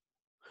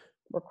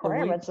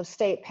requirements of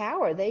state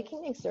power. They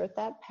can exert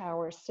that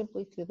power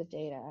simply through the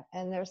data.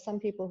 And there are some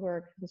people who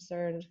are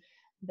concerned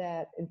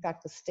that, in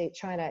fact, the state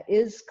China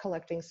is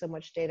collecting so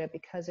much data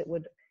because it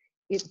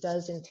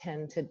does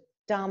intend to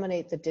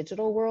dominate the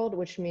digital world,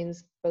 which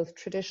means both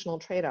traditional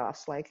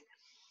trade-offs, like,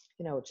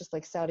 just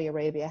like Saudi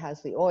Arabia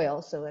has the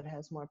oil, so it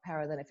has more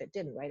power than if it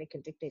didn't, right? It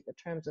can dictate the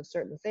terms of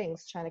certain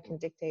things. China can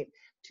dictate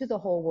to the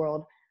whole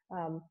world.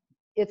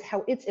 It's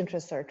how its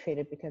interests are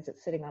treated because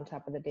it's sitting on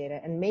top of the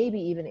data and maybe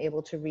even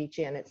able to reach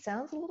in. It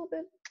sounds a little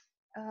bit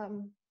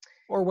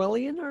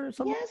Orwellian or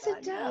something. Yes,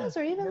 it does.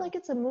 Or even like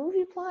it's a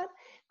movie plot.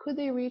 Could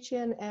they reach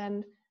in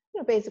and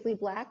basically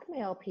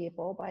blackmail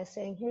people by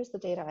saying, here's the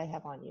data I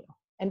have on you,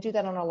 and do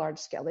that on a large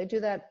scale? They do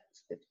that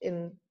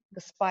in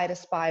the spy to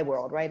spy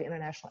world, right?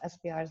 International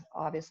espionage,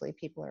 obviously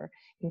people are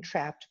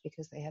entrapped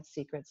because they have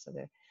secrets, so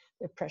they're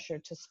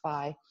pressured to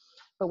spy.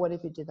 But what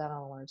if you did that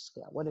on a large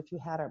scale? What if you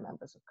had our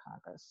members of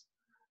Congress?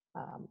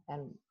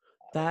 And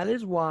That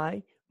is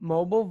why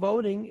mobile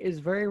voting is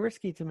very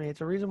risky to me.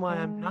 It's a reason why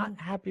I'm not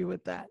happy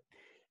with that.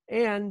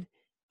 And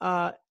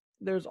uh,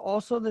 there's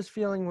also this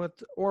feeling with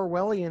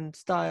Orwellian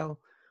style.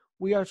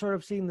 We are sort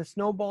of seeing the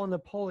snowball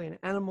Napoleon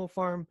Animal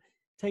Farm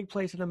take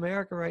place in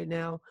America right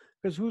now,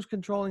 because who's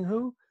controlling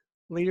who?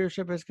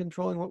 Leadership is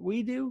controlling what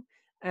we do,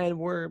 and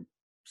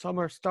some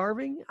are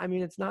starving. I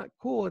mean, it's not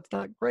cool. It's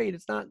not great.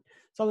 It's not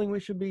something we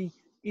should be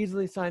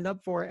easily signed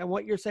up for. And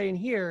what you're saying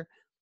here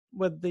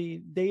with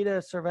the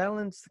data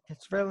surveillance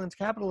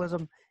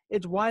capitalism,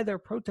 it's why they're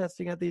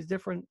protesting at these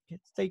different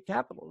state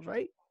capitals,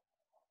 right?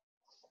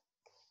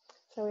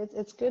 so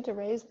it's good to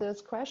raise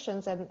those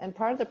questions. And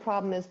part of the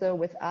problem is, though,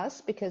 with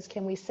us, because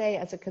can we say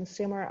as a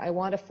consumer, I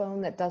want a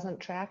phone that doesn't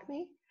track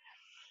me?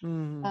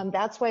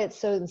 That's why it's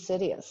so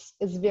insidious.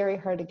 It's very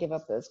hard to give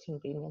up those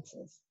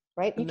conveniences,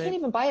 right? You can't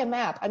even buy a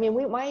map. I mean,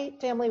 my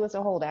family was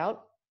a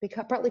holdout,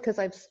 partly because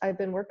I've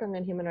been working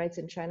on human rights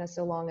in China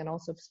so long, and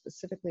also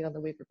specifically on the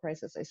Uyghur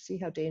crisis. I see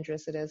how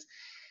dangerous it is.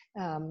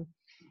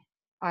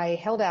 I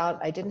held out.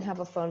 I didn't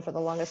have a phone for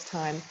the longest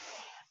time.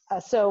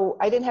 So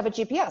I didn't have a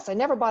GPS. I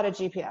never bought a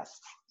GPS.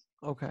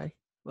 Okay.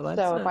 Well,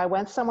 so if I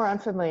went somewhere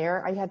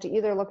unfamiliar, I had to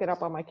either look it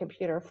up on my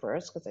computer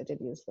first, because I did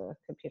use the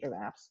computer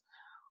maps,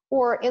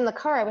 or in the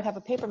car, I would have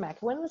a paper map.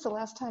 When was the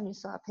last time you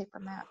saw a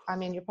paper map? I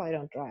mean, you probably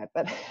don't drive,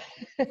 but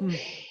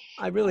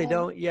I really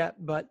don't yet,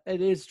 but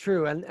it is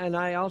true. And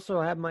I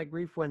also have my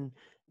grief when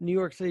New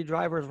York City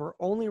drivers were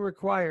only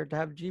required to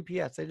have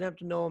GPS. They didn't have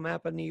to know a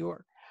map of New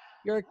York.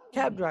 You're a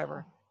cab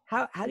driver.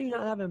 How do you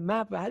not have a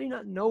map? How do you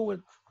not know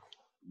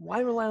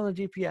why rely on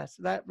the GPS?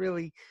 That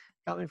really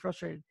got me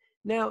frustrated.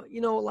 Now,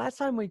 last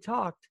time we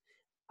talked,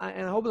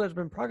 and I hope there's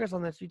been progress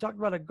on this, you talked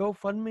about a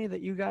GoFundMe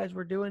that you guys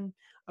were doing,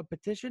 a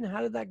petition.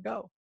 How did that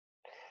go?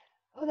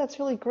 Oh, that's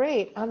really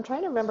great. I'm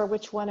trying to remember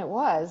which one it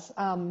was.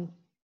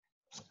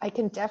 I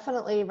can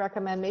definitely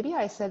recommend, maybe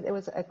I said it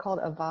was called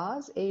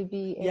Avaaz,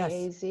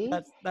 A-V-A-A-Z.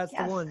 Yes, that's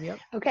the one, yep.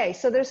 Okay,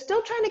 so they're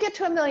still trying to get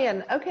to 1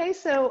 million. Okay,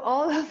 so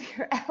all of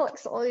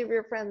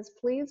your friends,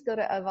 please go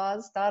to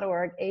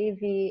avaaz.org,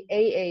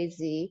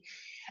 A-V-A-A-Z.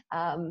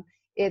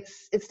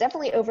 It's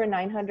definitely over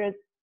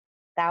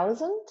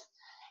 900,000.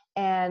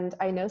 And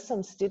I know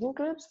some student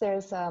groups.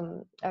 There's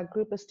a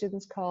group of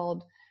students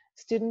called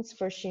Students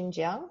for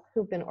Xinjiang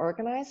who've been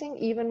organizing,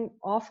 even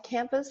off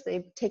campus.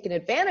 They've taken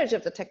advantage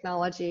of the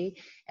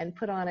technology and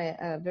put on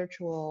a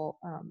virtual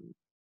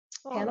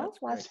panel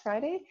last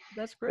Friday.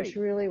 That's great. Which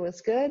really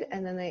was good.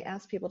 And then they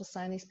asked people to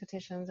sign these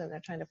petitions, and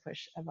they're trying to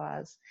push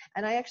Avaaz.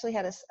 And I actually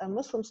had a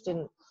Muslim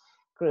student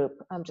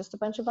group, just a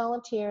bunch of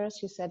volunteers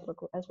who said,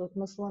 look, as with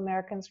Muslim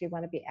Americans, we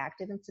want to be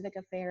active in civic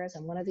affairs,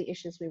 and one of the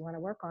issues we want to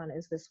work on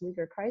is this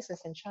Uyghur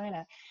crisis in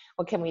China.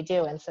 What can we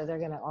do? And so they're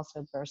going to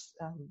also boost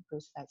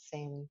that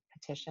same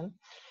petition.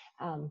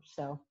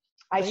 So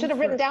I should have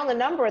written down the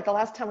number at the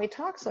last time we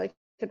talked so I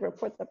could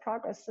report the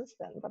progress since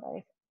then, but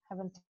I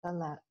haven't done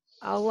that.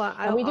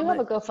 And we do have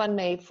a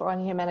GoFundMe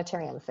on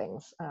humanitarian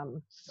things.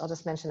 I'll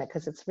just mention it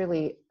because it's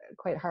really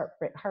quite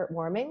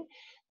heartwarming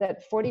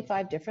that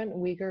 45 different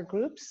Uyghur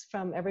groups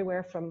from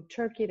everywhere from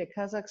Turkey to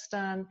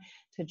Kazakhstan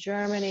to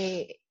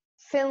Germany,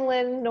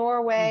 Finland,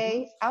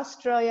 Norway,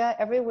 Australia,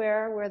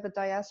 everywhere where the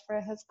diaspora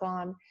has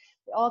gone,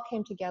 they all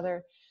came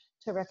together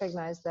to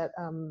recognize that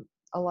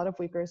a lot of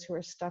Uyghurs who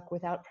are stuck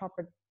without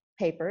proper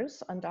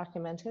papers,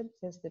 undocumented,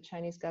 because the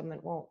Chinese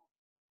government won't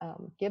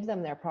give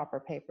them their proper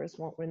papers,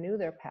 won't renew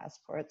their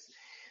passports.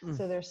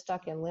 So they're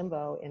stuck in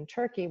limbo in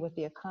Turkey with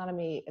the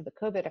economy, the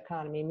COVID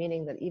economy,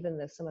 meaning that even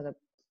some of the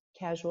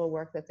casual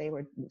work that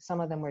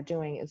some of them were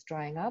doing is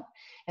drying up,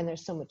 and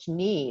there's so much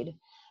need.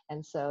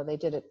 And so they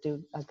do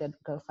a good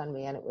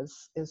GoFundMe, and it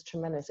was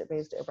tremendous. It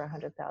raised over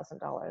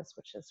 $100,000,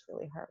 which is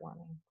really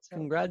heartwarming. So,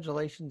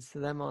 congratulations to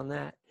them on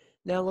that.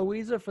 Now,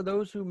 Louisa, for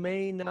those who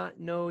may not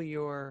know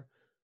your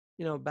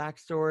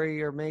backstory,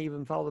 or may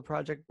even follow the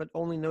project, but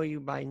only know you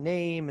by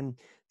name and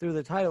through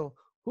the title,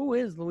 who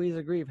is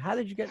Louisa Grieve? How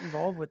did you get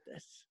involved with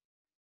this?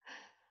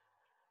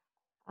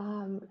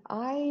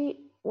 I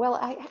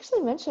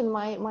actually mentioned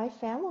my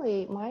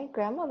family. My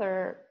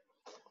grandmother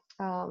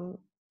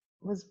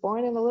was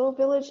born in a little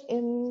village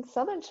in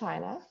southern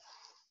China.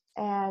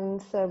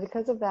 And so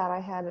because of that, I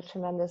had a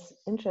tremendous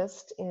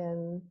interest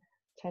in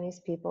Chinese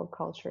people,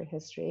 culture,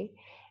 history.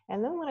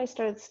 And then when I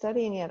started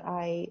studying it,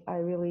 I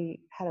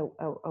really had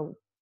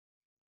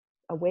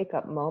a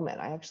wake-up moment.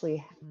 I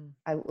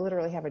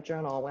literally have a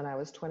journal. When I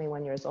was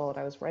 21 years old,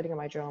 I was writing in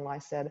my journal, and I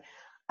said,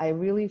 I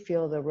really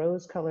feel the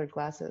rose-colored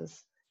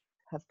glasses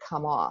have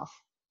come off.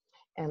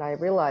 And I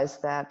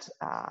realized that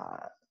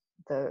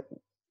the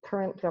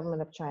current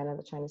government of China,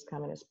 the Chinese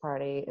Communist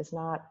Party, is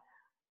not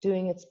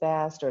doing its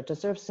best or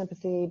deserves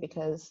sympathy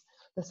because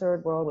the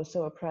third world was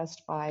so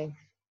oppressed by,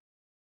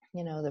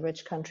 the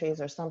rich countries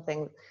or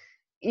something.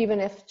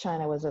 Even if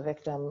China was a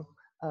victim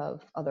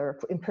of other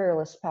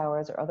imperialist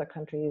powers or other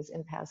countries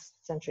in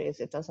past centuries.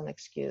 It doesn't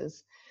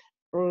excuse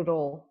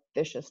brutal,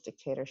 vicious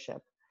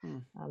dictatorship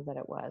that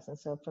it was. And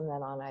so from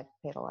then on, I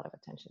paid a lot of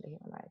attention to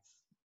human rights.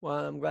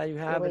 Well, I'm glad you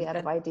have. Really out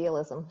of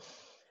idealism.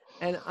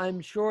 And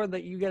I'm sure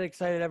that you get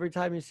excited every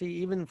time you see,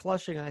 even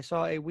Flushing. I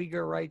saw a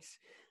Uyghur rights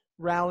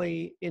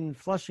rally in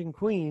Flushing,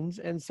 Queens.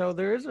 And so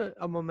there is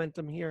a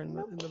momentum here.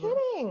 No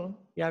kidding.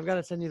 Yeah, I've got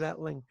to send you that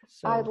link.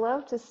 So I'd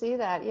love to see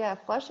that. Yeah,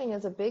 Flushing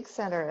is a big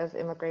center of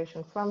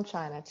immigration from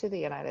China to the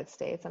United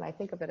States. And I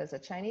think of it as a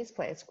Chinese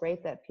place.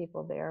 Great that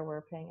people there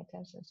were paying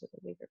attention to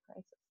the Uyghur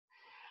crisis.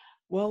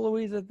 Well,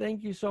 Louisa,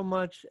 thank you so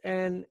much.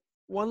 And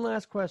one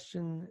last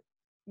question.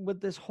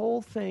 With this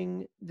whole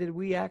thing, did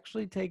we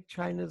actually take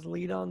China's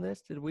lead on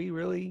this? Did we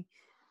really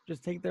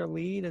just take their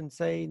lead and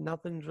say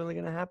nothing's really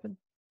going to happen?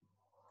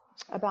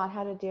 About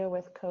how to deal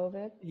with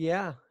COVID?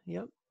 Yeah,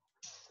 yep.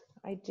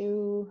 I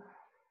do.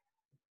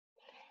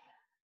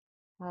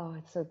 Oh,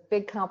 it's a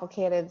big,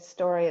 complicated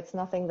story. It's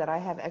nothing that I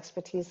have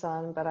expertise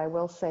on, but I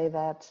will say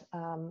that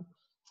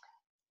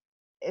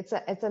it's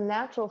a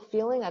natural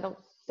feeling. I don't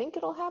think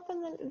it'll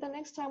happen the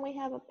next time we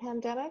have a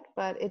pandemic,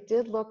 but it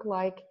did look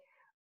like,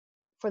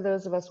 for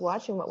those of us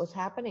watching what was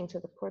happening to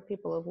the poor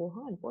people of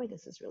Wuhan, boy,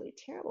 this is really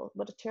terrible.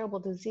 What a terrible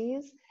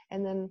disease.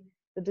 And then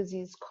the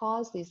disease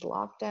caused these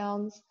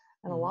lockdowns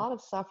and a lot of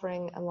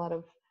suffering, a lot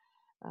of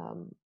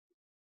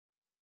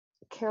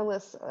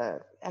careless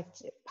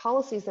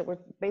policies that were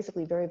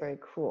basically very, very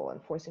cruel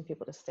and forcing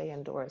people to stay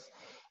indoors.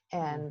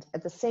 And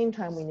at the same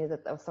time, we knew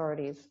that the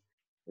authorities,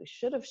 who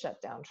should have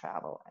shut down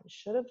travel and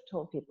should have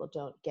told people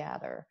don't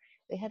gather,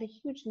 they had a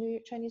huge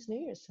Chinese New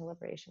Year's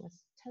celebration with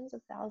tens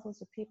of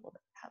thousands of people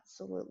that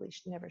absolutely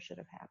never should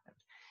have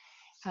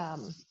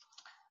happened.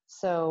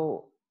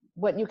 So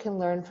what you can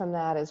learn from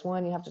that is,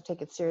 one, you have to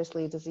take it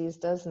seriously. Disease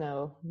does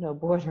know no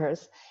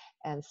borders.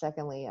 And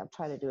secondly,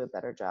 try to do a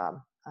better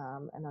job.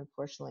 And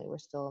unfortunately, we're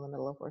still in the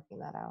middle of working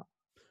that out.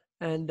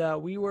 And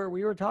we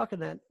were talking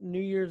that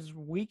New Year's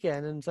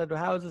weekend and said,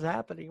 well, how is this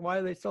happening? Why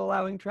are they still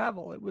allowing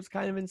travel? It was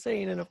kind of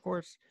insane. And of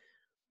course,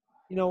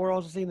 we're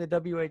also seeing the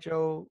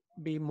WHO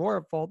be more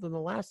at fault than the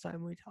last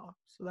time we talked.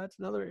 So that's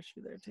another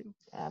issue there too.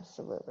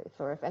 Absolutely.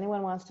 So if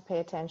anyone wants to pay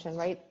attention,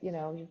 right,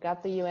 you've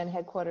got the UN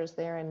headquarters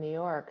there in New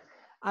York.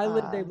 I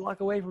lived a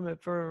block away from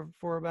it for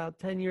about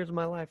 10 years of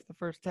my life, the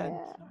first 10.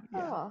 Yeah. So,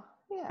 yeah. Oh,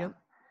 yeah. Yep.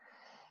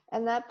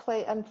 And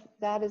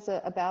that is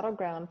a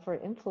battleground for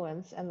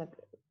influence. And the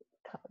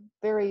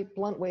very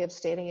blunt way of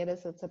stating it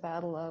is it's a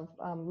battle of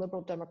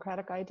liberal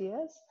democratic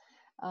ideas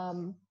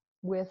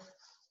with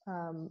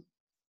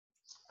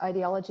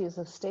ideologies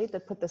of state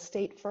that put the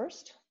state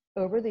first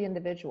over the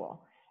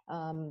individual,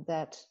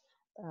 that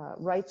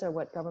rights are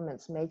what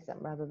governments make them,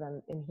 rather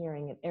than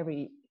inhering in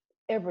every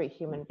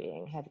human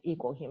being have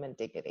equal human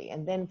dignity.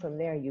 And then from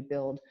there you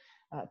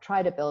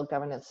try to build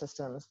governance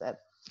systems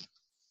that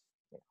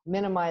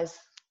minimize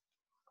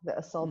the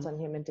assaults on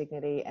human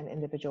dignity and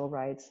individual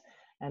rights,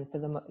 and for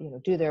them,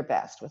 do their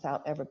best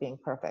without ever being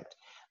perfect.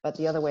 But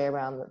the other way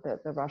around,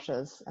 the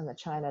Russias and the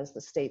Chinas,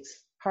 the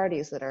states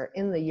parties that are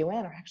in the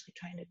UN, are actually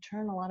trying to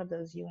turn a lot of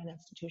those UN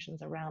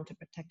institutions around to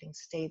protecting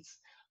states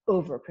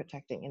over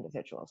protecting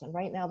individuals. And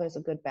right now there's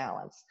a good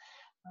balance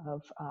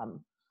of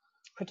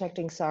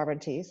protecting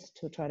sovereignties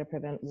to try to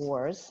prevent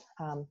wars.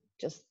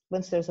 Just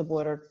once there's a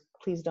border,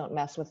 please don't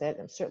mess with it,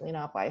 and certainly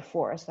not by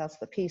force. That's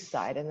the peace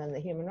side. And then the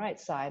human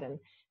rights side and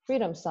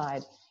freedom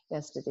side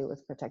has to do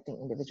with protecting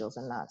individuals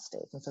and not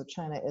states. And so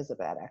China is a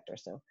bad actor.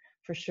 So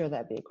for sure,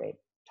 that'd be a great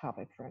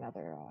topic for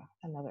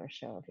another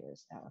show of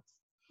yours, Alex.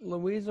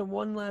 Louisa,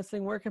 one last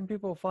thing. Where can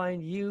people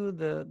find you,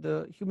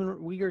 the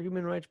Uyghur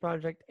Human Rights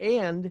Project,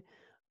 and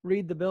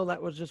read the bill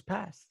that was just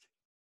passed?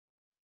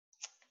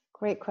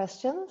 Great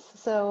questions.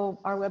 So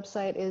our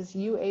website is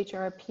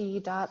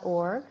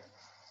uhrp.org,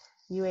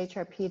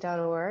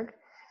 uhrp.org.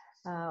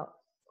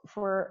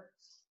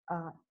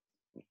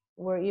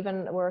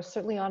 We're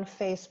certainly on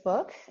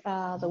Facebook,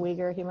 the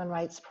Uyghur Human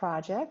Rights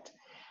Project.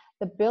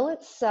 The bill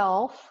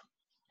itself,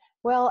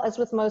 well, as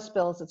with most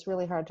bills, it's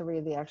really hard to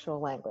read the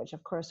actual language.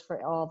 Of course,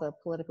 for all the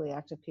politically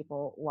active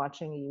people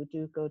watching, you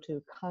do go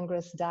to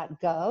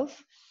congress.gov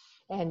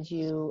and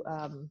you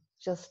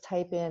just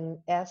type in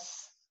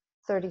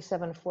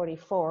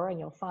S3744 and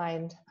you'll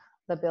find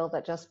the bill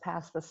that just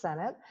passed the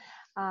Senate.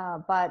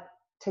 But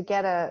to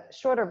get a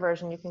shorter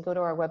version, you can go to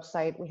our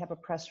website. We have a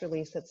press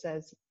release that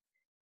says,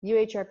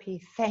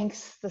 UHRP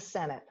thanks the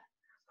Senate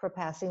for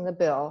passing the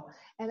bill.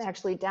 And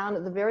actually down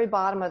at the very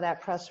bottom of that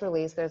press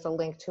release, there's a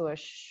link to a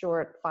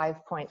short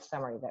 5-point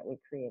summary that we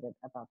created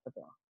about the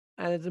bill.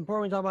 And it's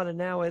important we talk about it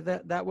now.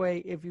 That way,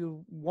 if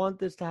you want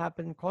this to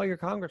happen, call your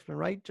congressman,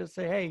 right? Just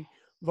say, hey,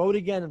 vote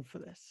again for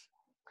this.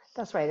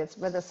 That's right. It's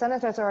where the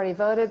senators already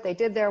voted. They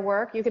did their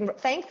work. You can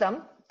thank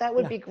them. That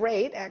would be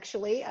great,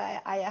 actually.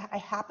 I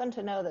happen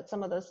to know that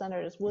some of those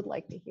senators would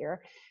like to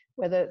hear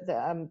whether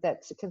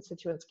that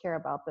constituents care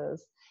about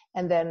those,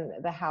 and then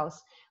the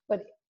House.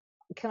 But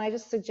can I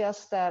just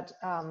suggest that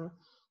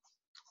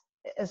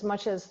as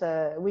much as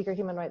the Uyghur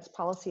Human Rights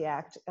Policy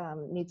Act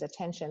needs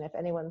attention, if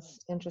anyone's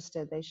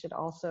interested, they should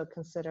also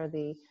consider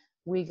the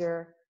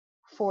Uyghur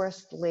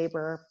Forced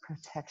Labor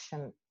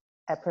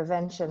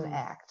Prevention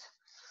Act.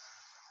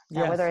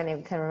 Now, whether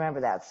anyone can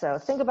remember that. So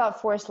think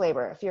about forced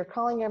labor. If you're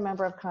calling your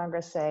member of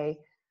Congress, say,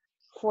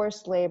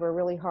 forced labor,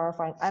 really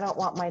horrifying. I don't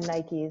want my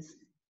Nikes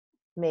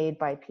made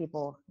by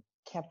people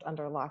kept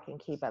under lock and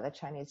key by the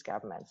Chinese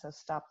government. So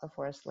stop the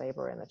forced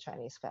labor in the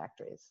Chinese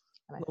factories.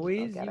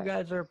 Louise, you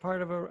guys are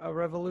part of a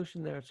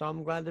revolution there. So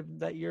I'm glad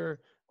that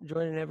you're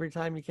joining every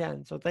time you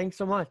can. So thanks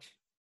so much.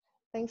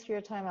 Thanks for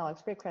your time,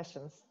 Alex. Great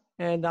questions.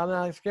 And I'm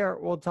Alex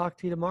Garrett. We'll talk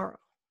to you tomorrow.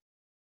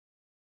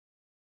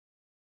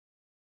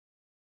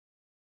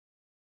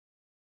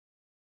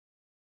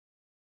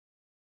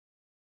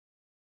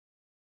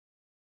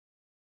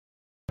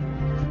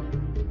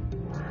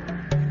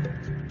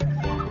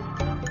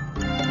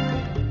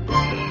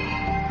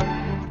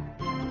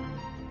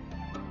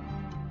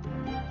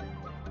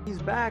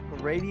 He's back.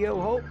 Radio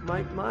Hope,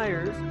 Mike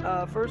Myers.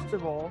 First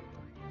of all,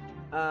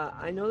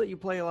 I know that you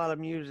play a lot of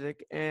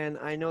music, and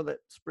I know that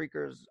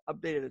Spreaker's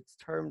updated its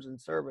terms and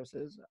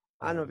services.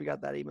 I don't know if you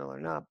got that email or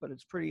not, but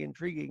it's pretty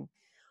intriguing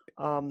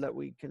that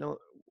we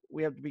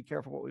have to be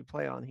careful what we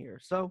play on here.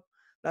 So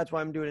that's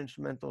why I'm doing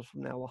instrumentals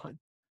from now on.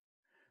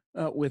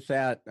 With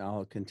that,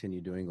 I'll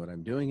continue doing what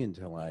I'm doing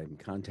until I'm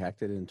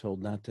contacted and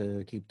told not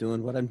to keep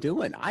doing what I'm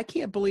doing. I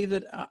can't believe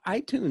that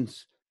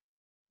iTunes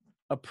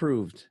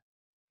approved,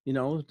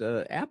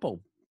 the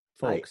Apple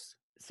folks.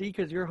 See,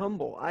 because you're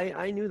humble.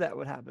 I knew that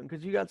would happen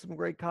because you got some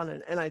great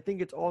content. And I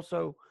think it's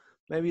also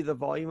maybe the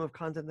volume of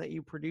content that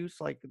you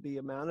produce, like the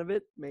amount of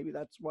it. Maybe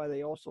that's why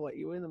they also let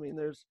you in. I mean,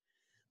 there's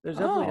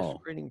definitely a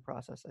screening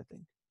process, I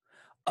think.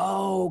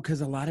 Oh,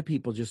 because a lot of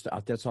people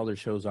that's all their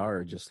shows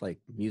are, just like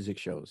music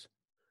shows.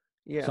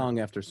 Yeah. Song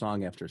after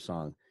song after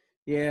song.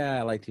 Yeah,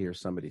 I like to hear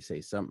somebody say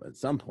something at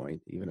some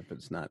point, even if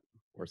it's not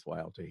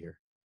worthwhile to hear.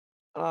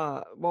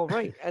 Well,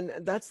 right. And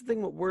that's the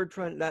thing what we're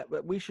trying that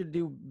we should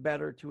do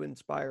better to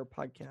inspire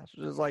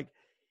podcasters is like,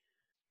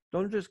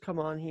 don't just come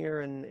on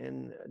here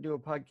and do a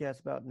podcast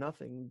about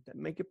nothing.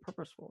 Make it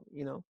purposeful,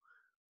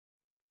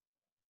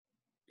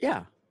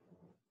 Yeah,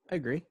 I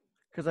agree.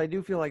 Because I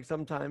do feel like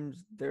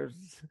sometimes I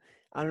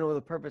don't know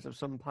the purpose of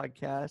some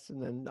podcasts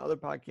and then other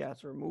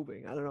podcasts are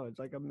moving. I don't know. It's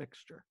like a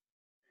mixture.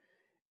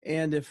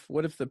 And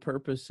what if the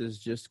purpose is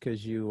just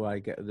because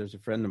there's a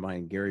friend of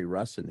mine, Gary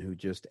Russin, who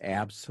just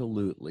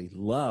absolutely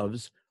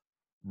loves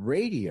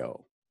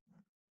radio.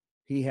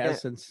 He has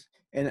since,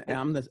 and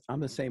I'm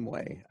the same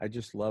way. I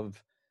just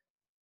love.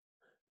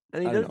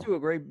 And he does do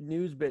a great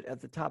news bit at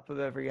the top of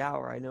every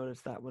hour. I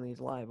noticed that when he's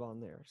live on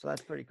there. So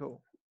that's pretty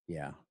cool.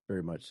 Yeah,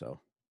 very much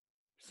so.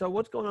 So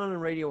what's going on in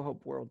Radio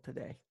Hope world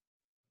today?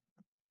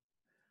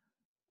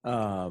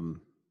 Well,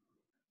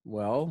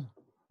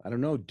 I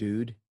don't know,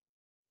 dude.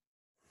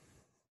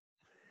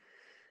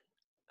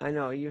 I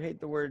know you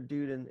hate the word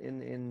 "dude"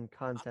 in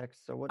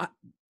context. So what?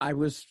 I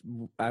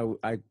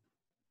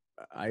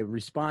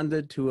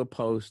responded to a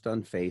post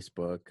on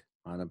Facebook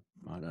on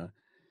a,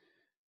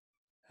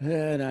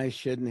 and I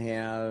shouldn't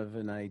have,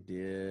 and I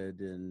did,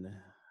 and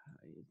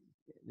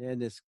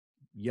this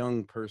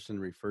young person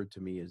referred to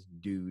me as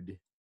dude.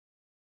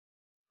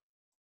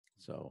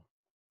 So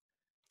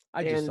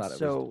I just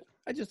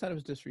thought it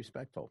was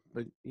disrespectful.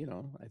 But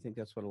I think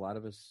that's what a lot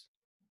of us.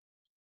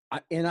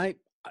 I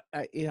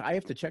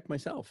have to check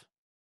myself.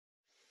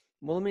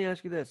 Well, let me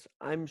ask you this.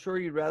 I'm sure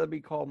you'd rather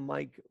be called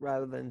Mike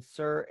rather than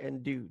sir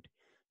and dude.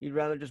 You'd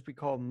rather just be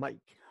called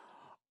Mike.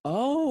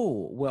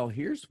 Oh, well,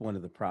 here's one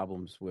of the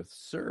problems with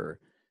sir.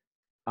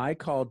 I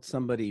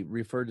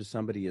referred to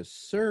somebody as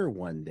sir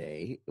one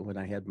day when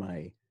I had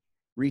my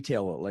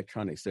retail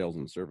electronic sales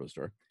and service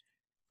store.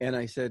 And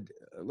I said,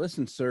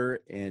 listen, sir.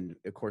 And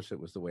of course, it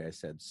was the way I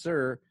said,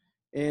 sir.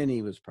 And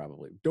he was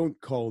probably,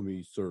 don't call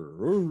me sir.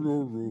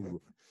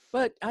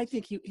 But I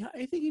think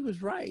he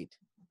was right.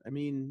 I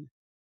mean,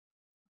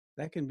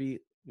 that can be,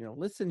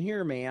 listen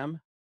here, ma'am.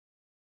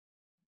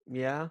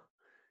 Yeah.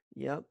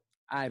 Yep.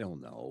 I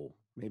don't know.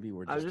 Maybe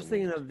we're just. I was just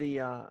thinking of the,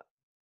 I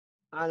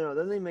don't know.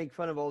 Then they make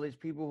fun of all these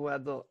people who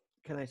have the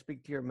 "Can I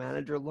speak to your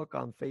manager?" look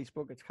on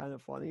Facebook. It's kind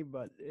of funny,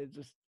 but it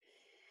just.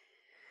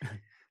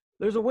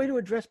 There's a way to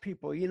address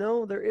people,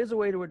 There is a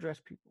way to address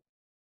people.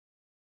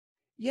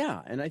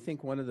 Yeah, and I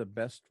think one of the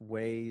best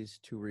ways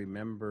to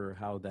remember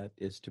how that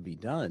is to be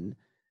done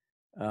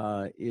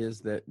is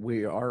that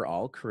we are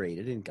all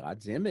created in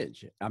God's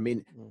image. I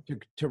mean,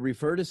 to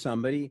refer to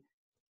somebody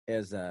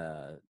as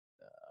a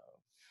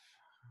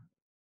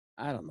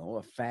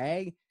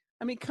fag.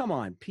 I mean, come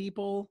on,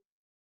 people.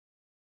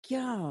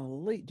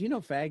 Golly, do you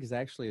know fag is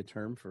actually a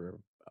term for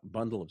a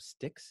bundle of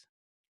sticks?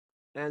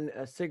 And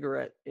a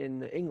cigarette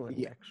in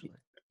England, actually.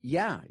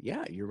 Yeah,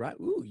 you're right.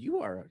 Ooh,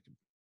 you are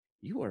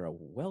a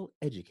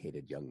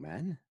well-educated young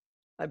man.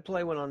 I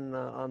play one on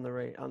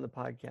the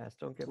podcast.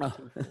 Don't get me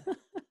too full.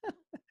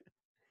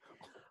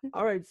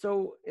 All right.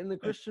 So in the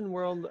Christian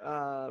world,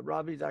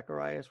 Ravi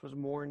Zacharias was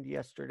mourned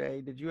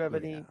yesterday. Did you have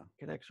any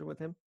connection with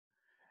him?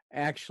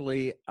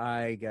 Actually,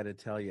 I got to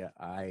tell you,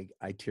 I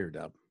teared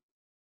up.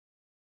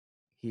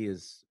 he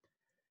is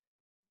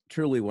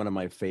truly one of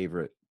my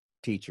favorite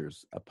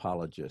teachers,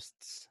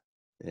 apologists,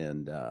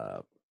 and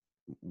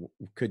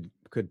could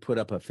put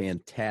up a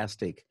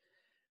fantastic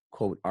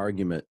quote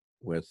argument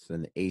with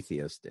an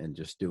atheist and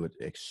just do it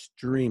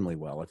extremely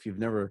well. If you've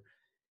never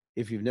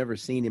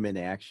seen him in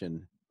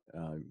action,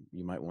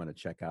 you might want to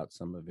check out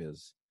some of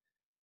his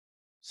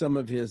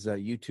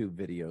YouTube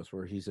videos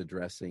where he's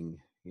addressing,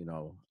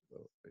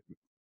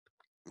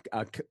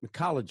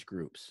 college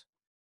groups,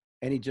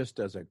 and he just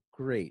does a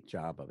great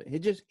job of it. He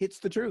just hits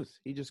the truth.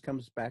 He just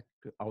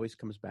always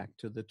comes back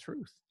to the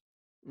truth.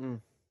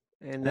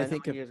 And I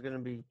think he is going to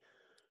be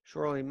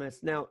sorely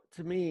missed. Now,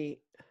 to me,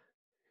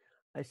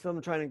 I still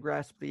am trying to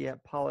grasp the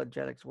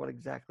apologetics, what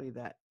exactly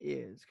that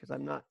is, because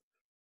I'm not.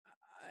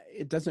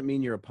 It doesn't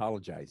mean you're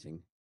apologizing.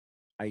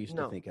 I used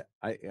to think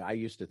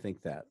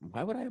that.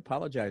 Why would I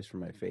apologize for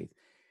my faith?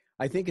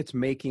 I think it's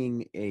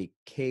making a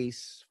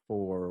case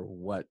for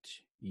what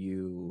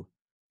you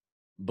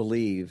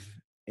believe,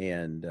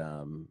 and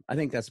I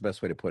think that's the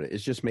best way to put it.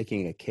 It's just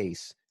making a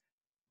case.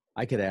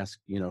 I could ask,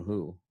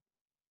 who?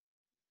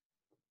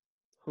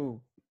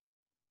 Who?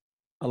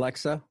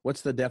 Alexa,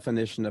 what's the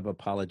definition of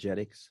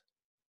apologetics?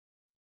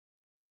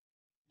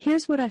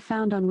 Here's what I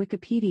found on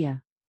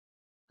Wikipedia.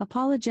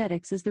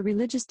 Apologetics is the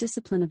religious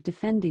discipline of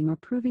defending or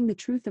proving the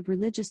truth of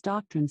religious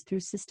doctrines through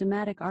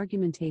systematic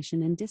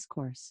argumentation and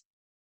discourse.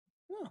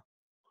 Oh.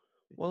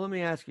 Well, let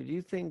me ask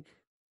you,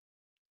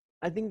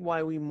 I think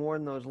why we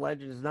mourn those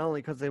legends is not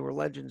only because they were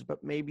legends,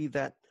 but maybe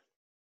that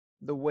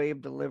the way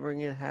of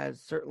delivering it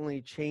has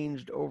certainly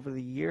changed over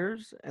the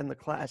years, and the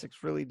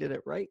classics really did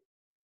it right.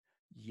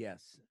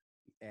 Yes,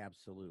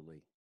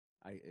 absolutely.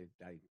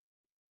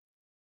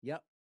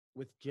 Yep,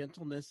 with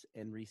gentleness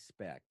and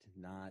respect,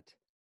 not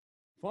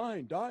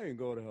fine, die and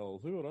go to hell.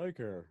 See what I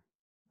care.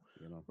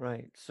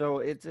 Right. So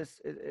it's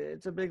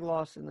a big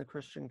loss in the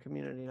Christian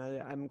community,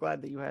 and I'm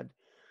glad that you had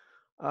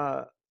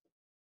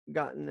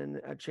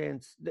gotten a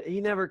chance. He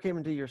never came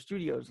into your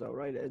studios, though,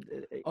 right?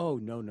 Oh,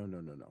 no.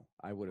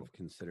 I would have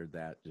considered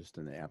that just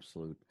an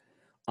absolute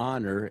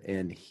honor,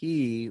 and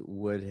he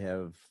would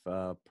have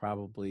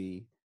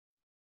probably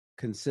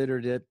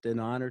considered it an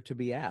honor to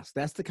be asked.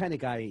 That's the kind of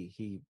guy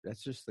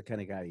that's just the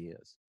kind of guy he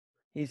is.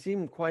 He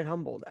seemed quite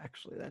humbled,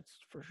 actually. That's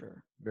for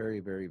sure. Very,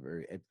 very,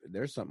 very.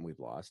 There's something we've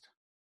lost.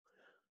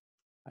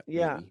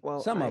 Yeah. Maybe. Well,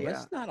 some of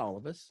us, not all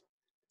of us.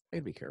 I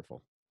gotta be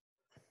careful.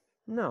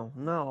 No,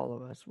 not all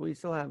of us. We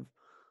still have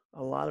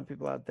a lot of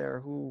people out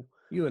there who.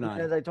 You and I.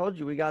 As I told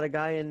you, we got a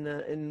guy in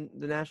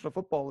the National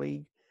Football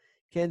League,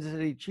 Kansas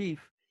City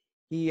Chief.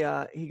 He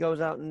goes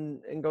out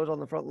and goes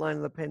on the front line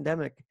of the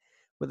pandemic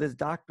with his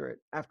doctorate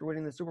after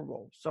winning the Super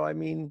Bowl. So I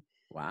mean,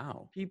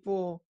 wow.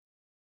 People.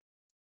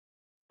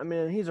 I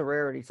mean, he's a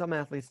rarity. Some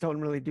athletes don't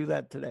really do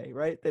that today,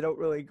 right? They don't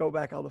really go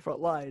back on the front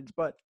lines,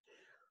 but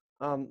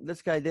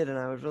this guy did, and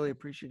I was really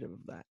appreciative of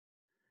that.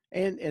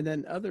 And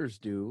then others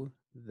do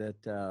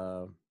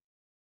that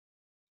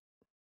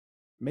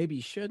maybe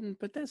shouldn't,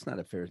 but that's not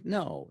a fair.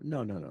 No.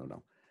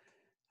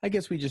 I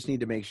guess we just need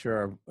to make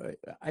sure.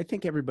 I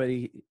think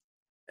everybody,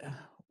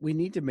 we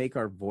need to make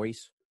our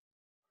voice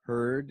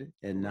heard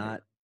and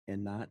not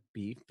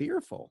be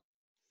fearful.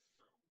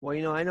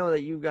 Well, I know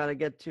that you've got to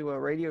get to a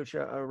radio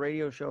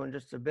show in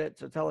just a bit.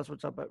 So tell us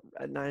what's up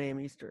at 9 a.m.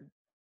 Eastern.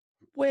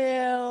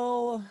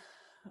 Well,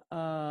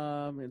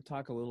 I'm going to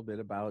talk a little bit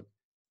about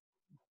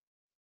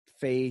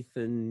faith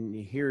and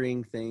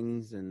hearing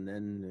things, and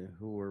then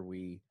who are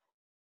we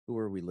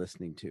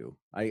listening to?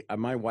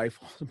 My wife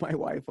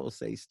will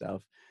say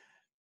stuff,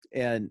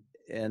 and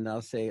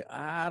I'll say,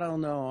 I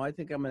don't know. I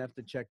think I'm going to have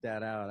to check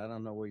that out. I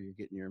don't know where you're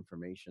getting your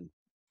information.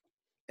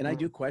 And I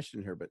do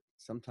question her, but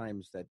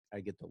sometimes that I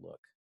get the look.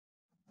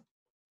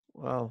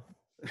 Wow.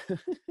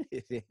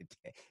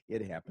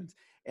 it happens,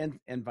 and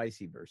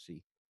vice versa.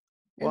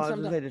 Well, I was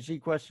going to say, did she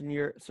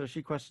question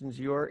she questions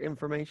your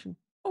information?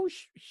 Oh,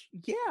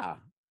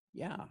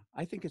 yeah.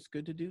 I think it's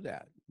good to do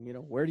that.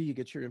 Where do you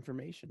get your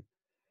information?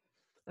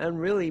 And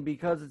really,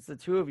 because it's the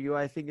two of you,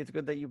 I think it's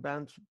good that you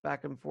bounce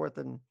back and forth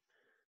and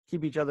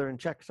keep each other in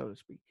check, so to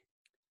speak.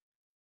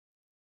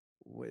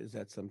 Is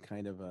that some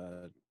kind of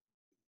a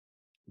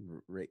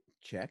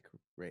check?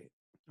 Right.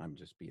 I'm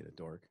just being a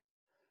dork.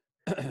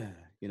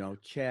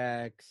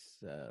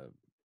 Checks.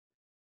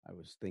 I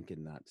was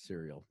thinking not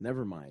cereal.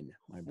 Never mind.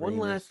 One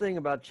last thing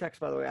about checks,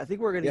 by the way. I think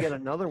we're going to get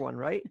another one,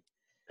 right?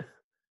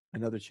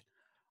 Another.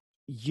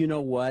 You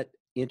know what?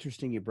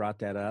 Interesting you brought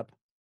that up.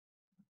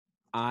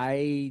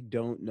 I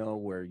don't know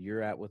where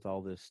you're at with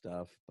all this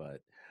stuff,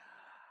 but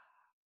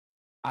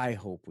I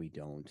hope we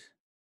don't.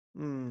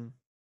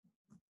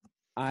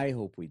 I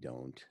hope we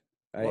don't.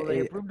 Well, they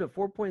approved a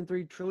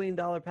 $4.3 trillion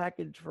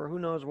package for who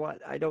knows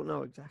what. I don't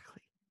know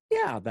exactly.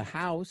 Yeah, the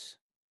House.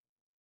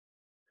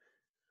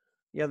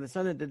 Yeah, the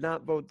Senate did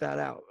not vote that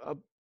up, I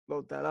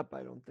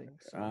don't think.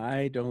 So.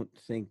 I don't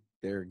think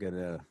they're going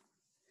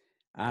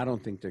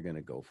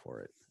to go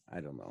for it.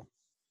 I don't know.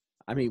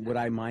 I mean, would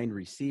I mind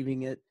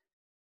receiving it?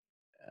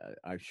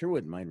 I sure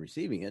wouldn't mind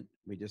receiving it.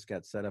 We just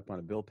got set up on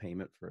a bill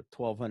payment for a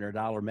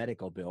 $1,200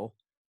 medical bill.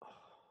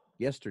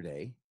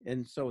 yesterday,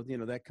 and so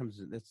that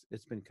comes.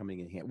 It's been coming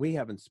in hand. We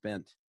haven't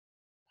spent.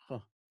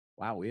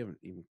 Wow, we haven't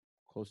even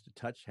close to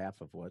touch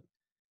half of what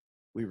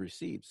we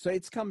received. So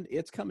it's come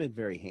in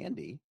very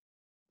handy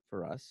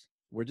for us.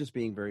 We're just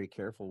being very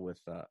careful with.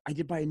 I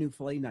did buy a new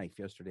fillet knife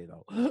yesterday,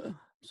 though. I'm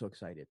so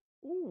excited.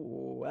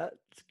 Ooh,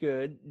 that's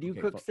good. Do you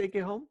Okay, cook steak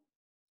at home?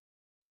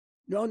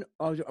 No.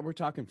 Oh, we're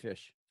talking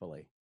fish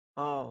fillet.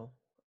 Oh,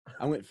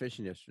 I went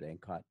fishing yesterday and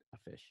caught a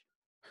fish.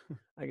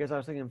 I guess I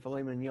was thinking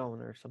filet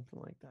mignon or something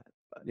like that.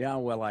 But Yeah,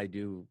 well, I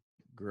do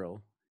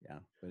grill. Yeah,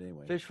 but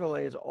anyway. fish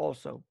fillet is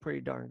also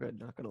pretty darn good.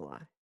 Not gonna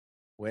lie.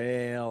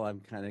 Well,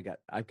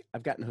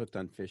 I've gotten hooked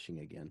on fishing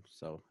again,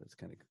 so it's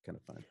kind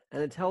of fun.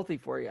 And it's healthy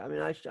for you. I mean,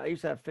 I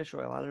used to have fish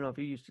oil. I don't know if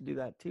you used to do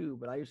that too,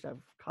 but I used to have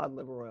cod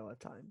liver oil at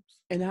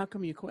times. And how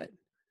come you quit?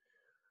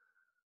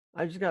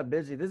 I just got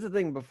busy. This is the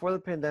thing. Before the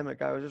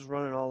pandemic, I was just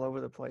running all over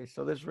the place.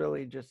 So this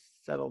really just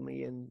settled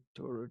me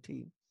into a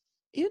routine.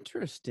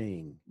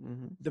 Interesting.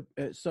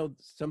 Mm-hmm. So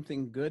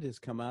something good has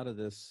come out of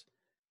this.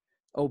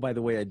 Oh, by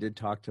the way, I did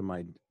talk to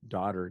my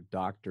daughter,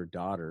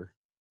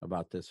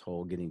 about this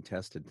whole getting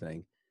tested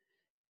thing.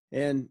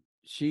 And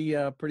she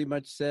pretty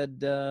much said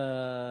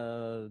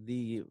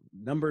the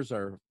numbers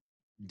are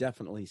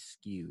definitely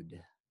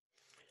skewed.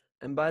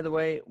 And by the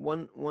way,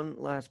 one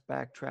last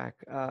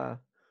backtrack,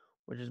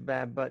 which is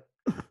bad, but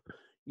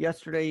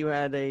yesterday you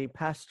had a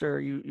pastor,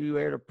 you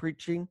aired a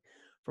preaching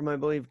from, I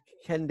believe,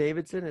 Ken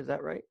Davidson. Is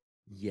that right?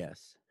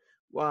 Yes.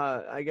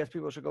 Well, I guess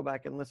people should go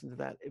back and listen to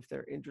that if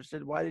they're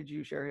interested. Why did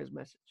you share his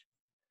message?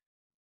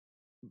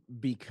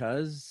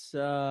 Because he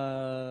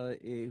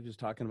was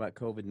talking about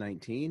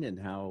COVID-19 and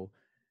how,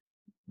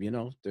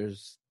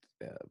 there's,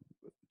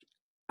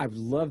 I've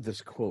loved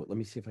this quote. Let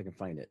me see if I can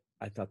find it.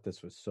 I thought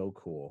this was so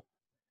cool.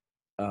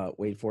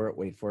 Wait for it.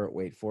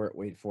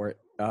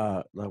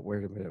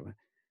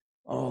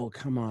 Oh,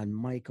 come on,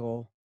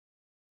 Michael.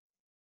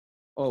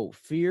 Oh,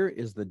 fear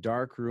is the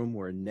dark room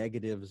where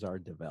negatives are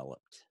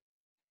developed.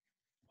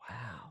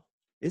 Wow.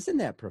 Isn't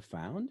that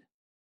profound?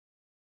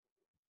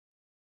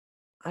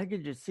 I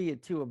could just see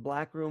it too. A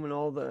black room and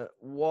all the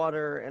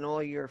water and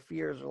all your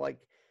fears are like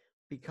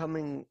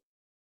coming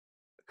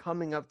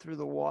up through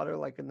the water,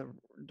 like in the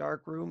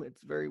dark room. It's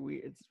very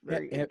weird. It's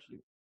very interesting.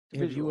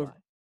 Have you ever,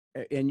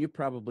 and you're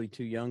probably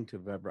too young to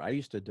have ever, I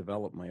used to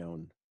develop my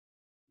own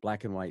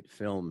black and white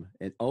film.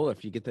 And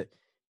if you get that,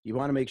 you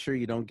want to make sure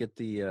you don't get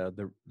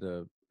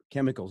the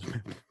chemicals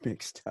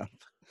mixed up.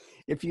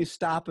 If you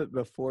stop it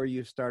before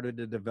you started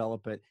to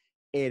develop it,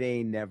 it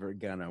ain't never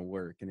gonna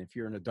work. And if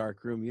you're in a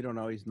dark room, you don't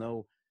always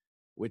know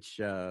which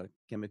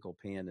chemical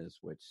pan is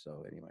which.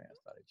 So anyway, I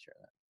thought I'd share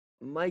that.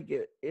 Mike,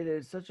 it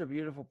is such a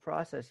beautiful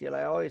process, yet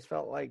I always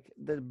felt like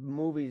the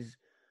movies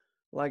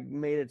like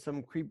made it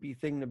some creepy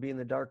thing to be in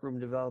the dark room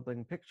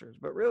developing pictures.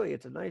 But really,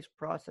 it's a nice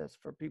process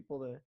for people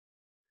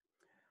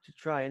to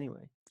try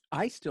anyway.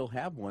 I still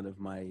have one of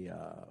my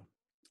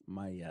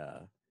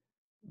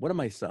one of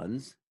my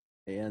sons,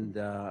 and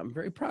I'm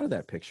very proud of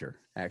that picture,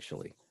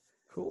 actually.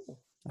 Cool.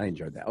 I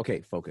enjoyed that.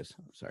 Okay, focus.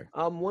 I'm sorry.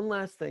 One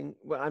last thing.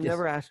 Well, I've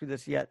never asked you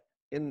this yet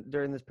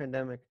during this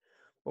pandemic,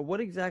 but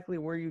what exactly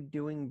were you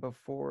doing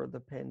before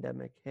the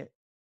pandemic hit?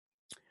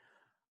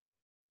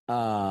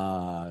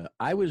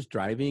 I was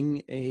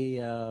driving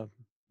a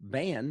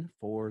van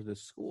for the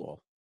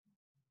school,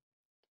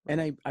 and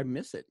I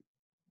miss it.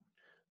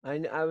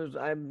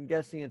 I'm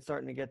guessing it's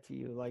starting to get to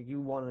you. Like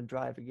you want to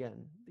drive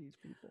again. These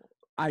people.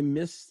 I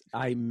miss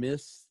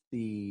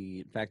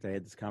in fact, I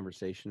had this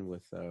conversation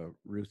with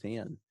Ruth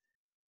Ann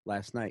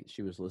last night.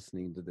 She was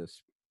listening to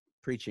this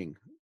preaching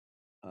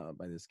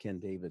by this Ken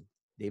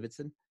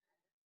Davidson.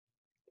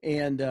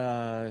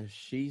 And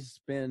she's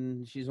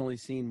only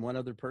seen one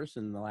other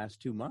person in the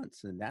last 2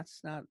 months. And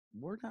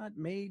we're not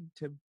made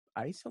to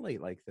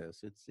isolate like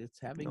this. It's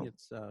having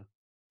its,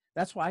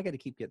 that's why I got to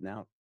keep getting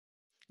out.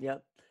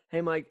 Yep.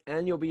 Hey, Mike,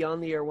 and you'll be on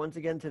the air once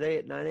again today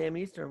at 9 a.m.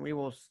 Eastern. We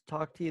will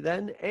talk to you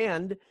then.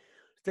 And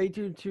stay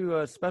tuned to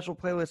a special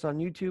playlist on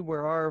YouTube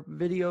where our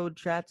video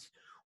chats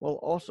will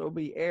also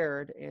be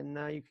aired, and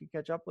you can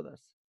catch up with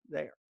us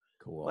there.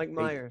 Cool. Mike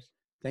Myers.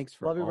 Thanks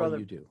for Love you, all brother.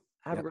 you do.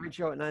 Have a great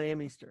show at 9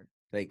 a.m. Eastern.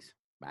 Thanks.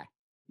 Bye.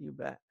 You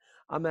bet.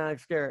 I'm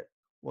Alex Garrett.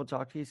 We'll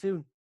talk to you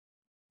soon.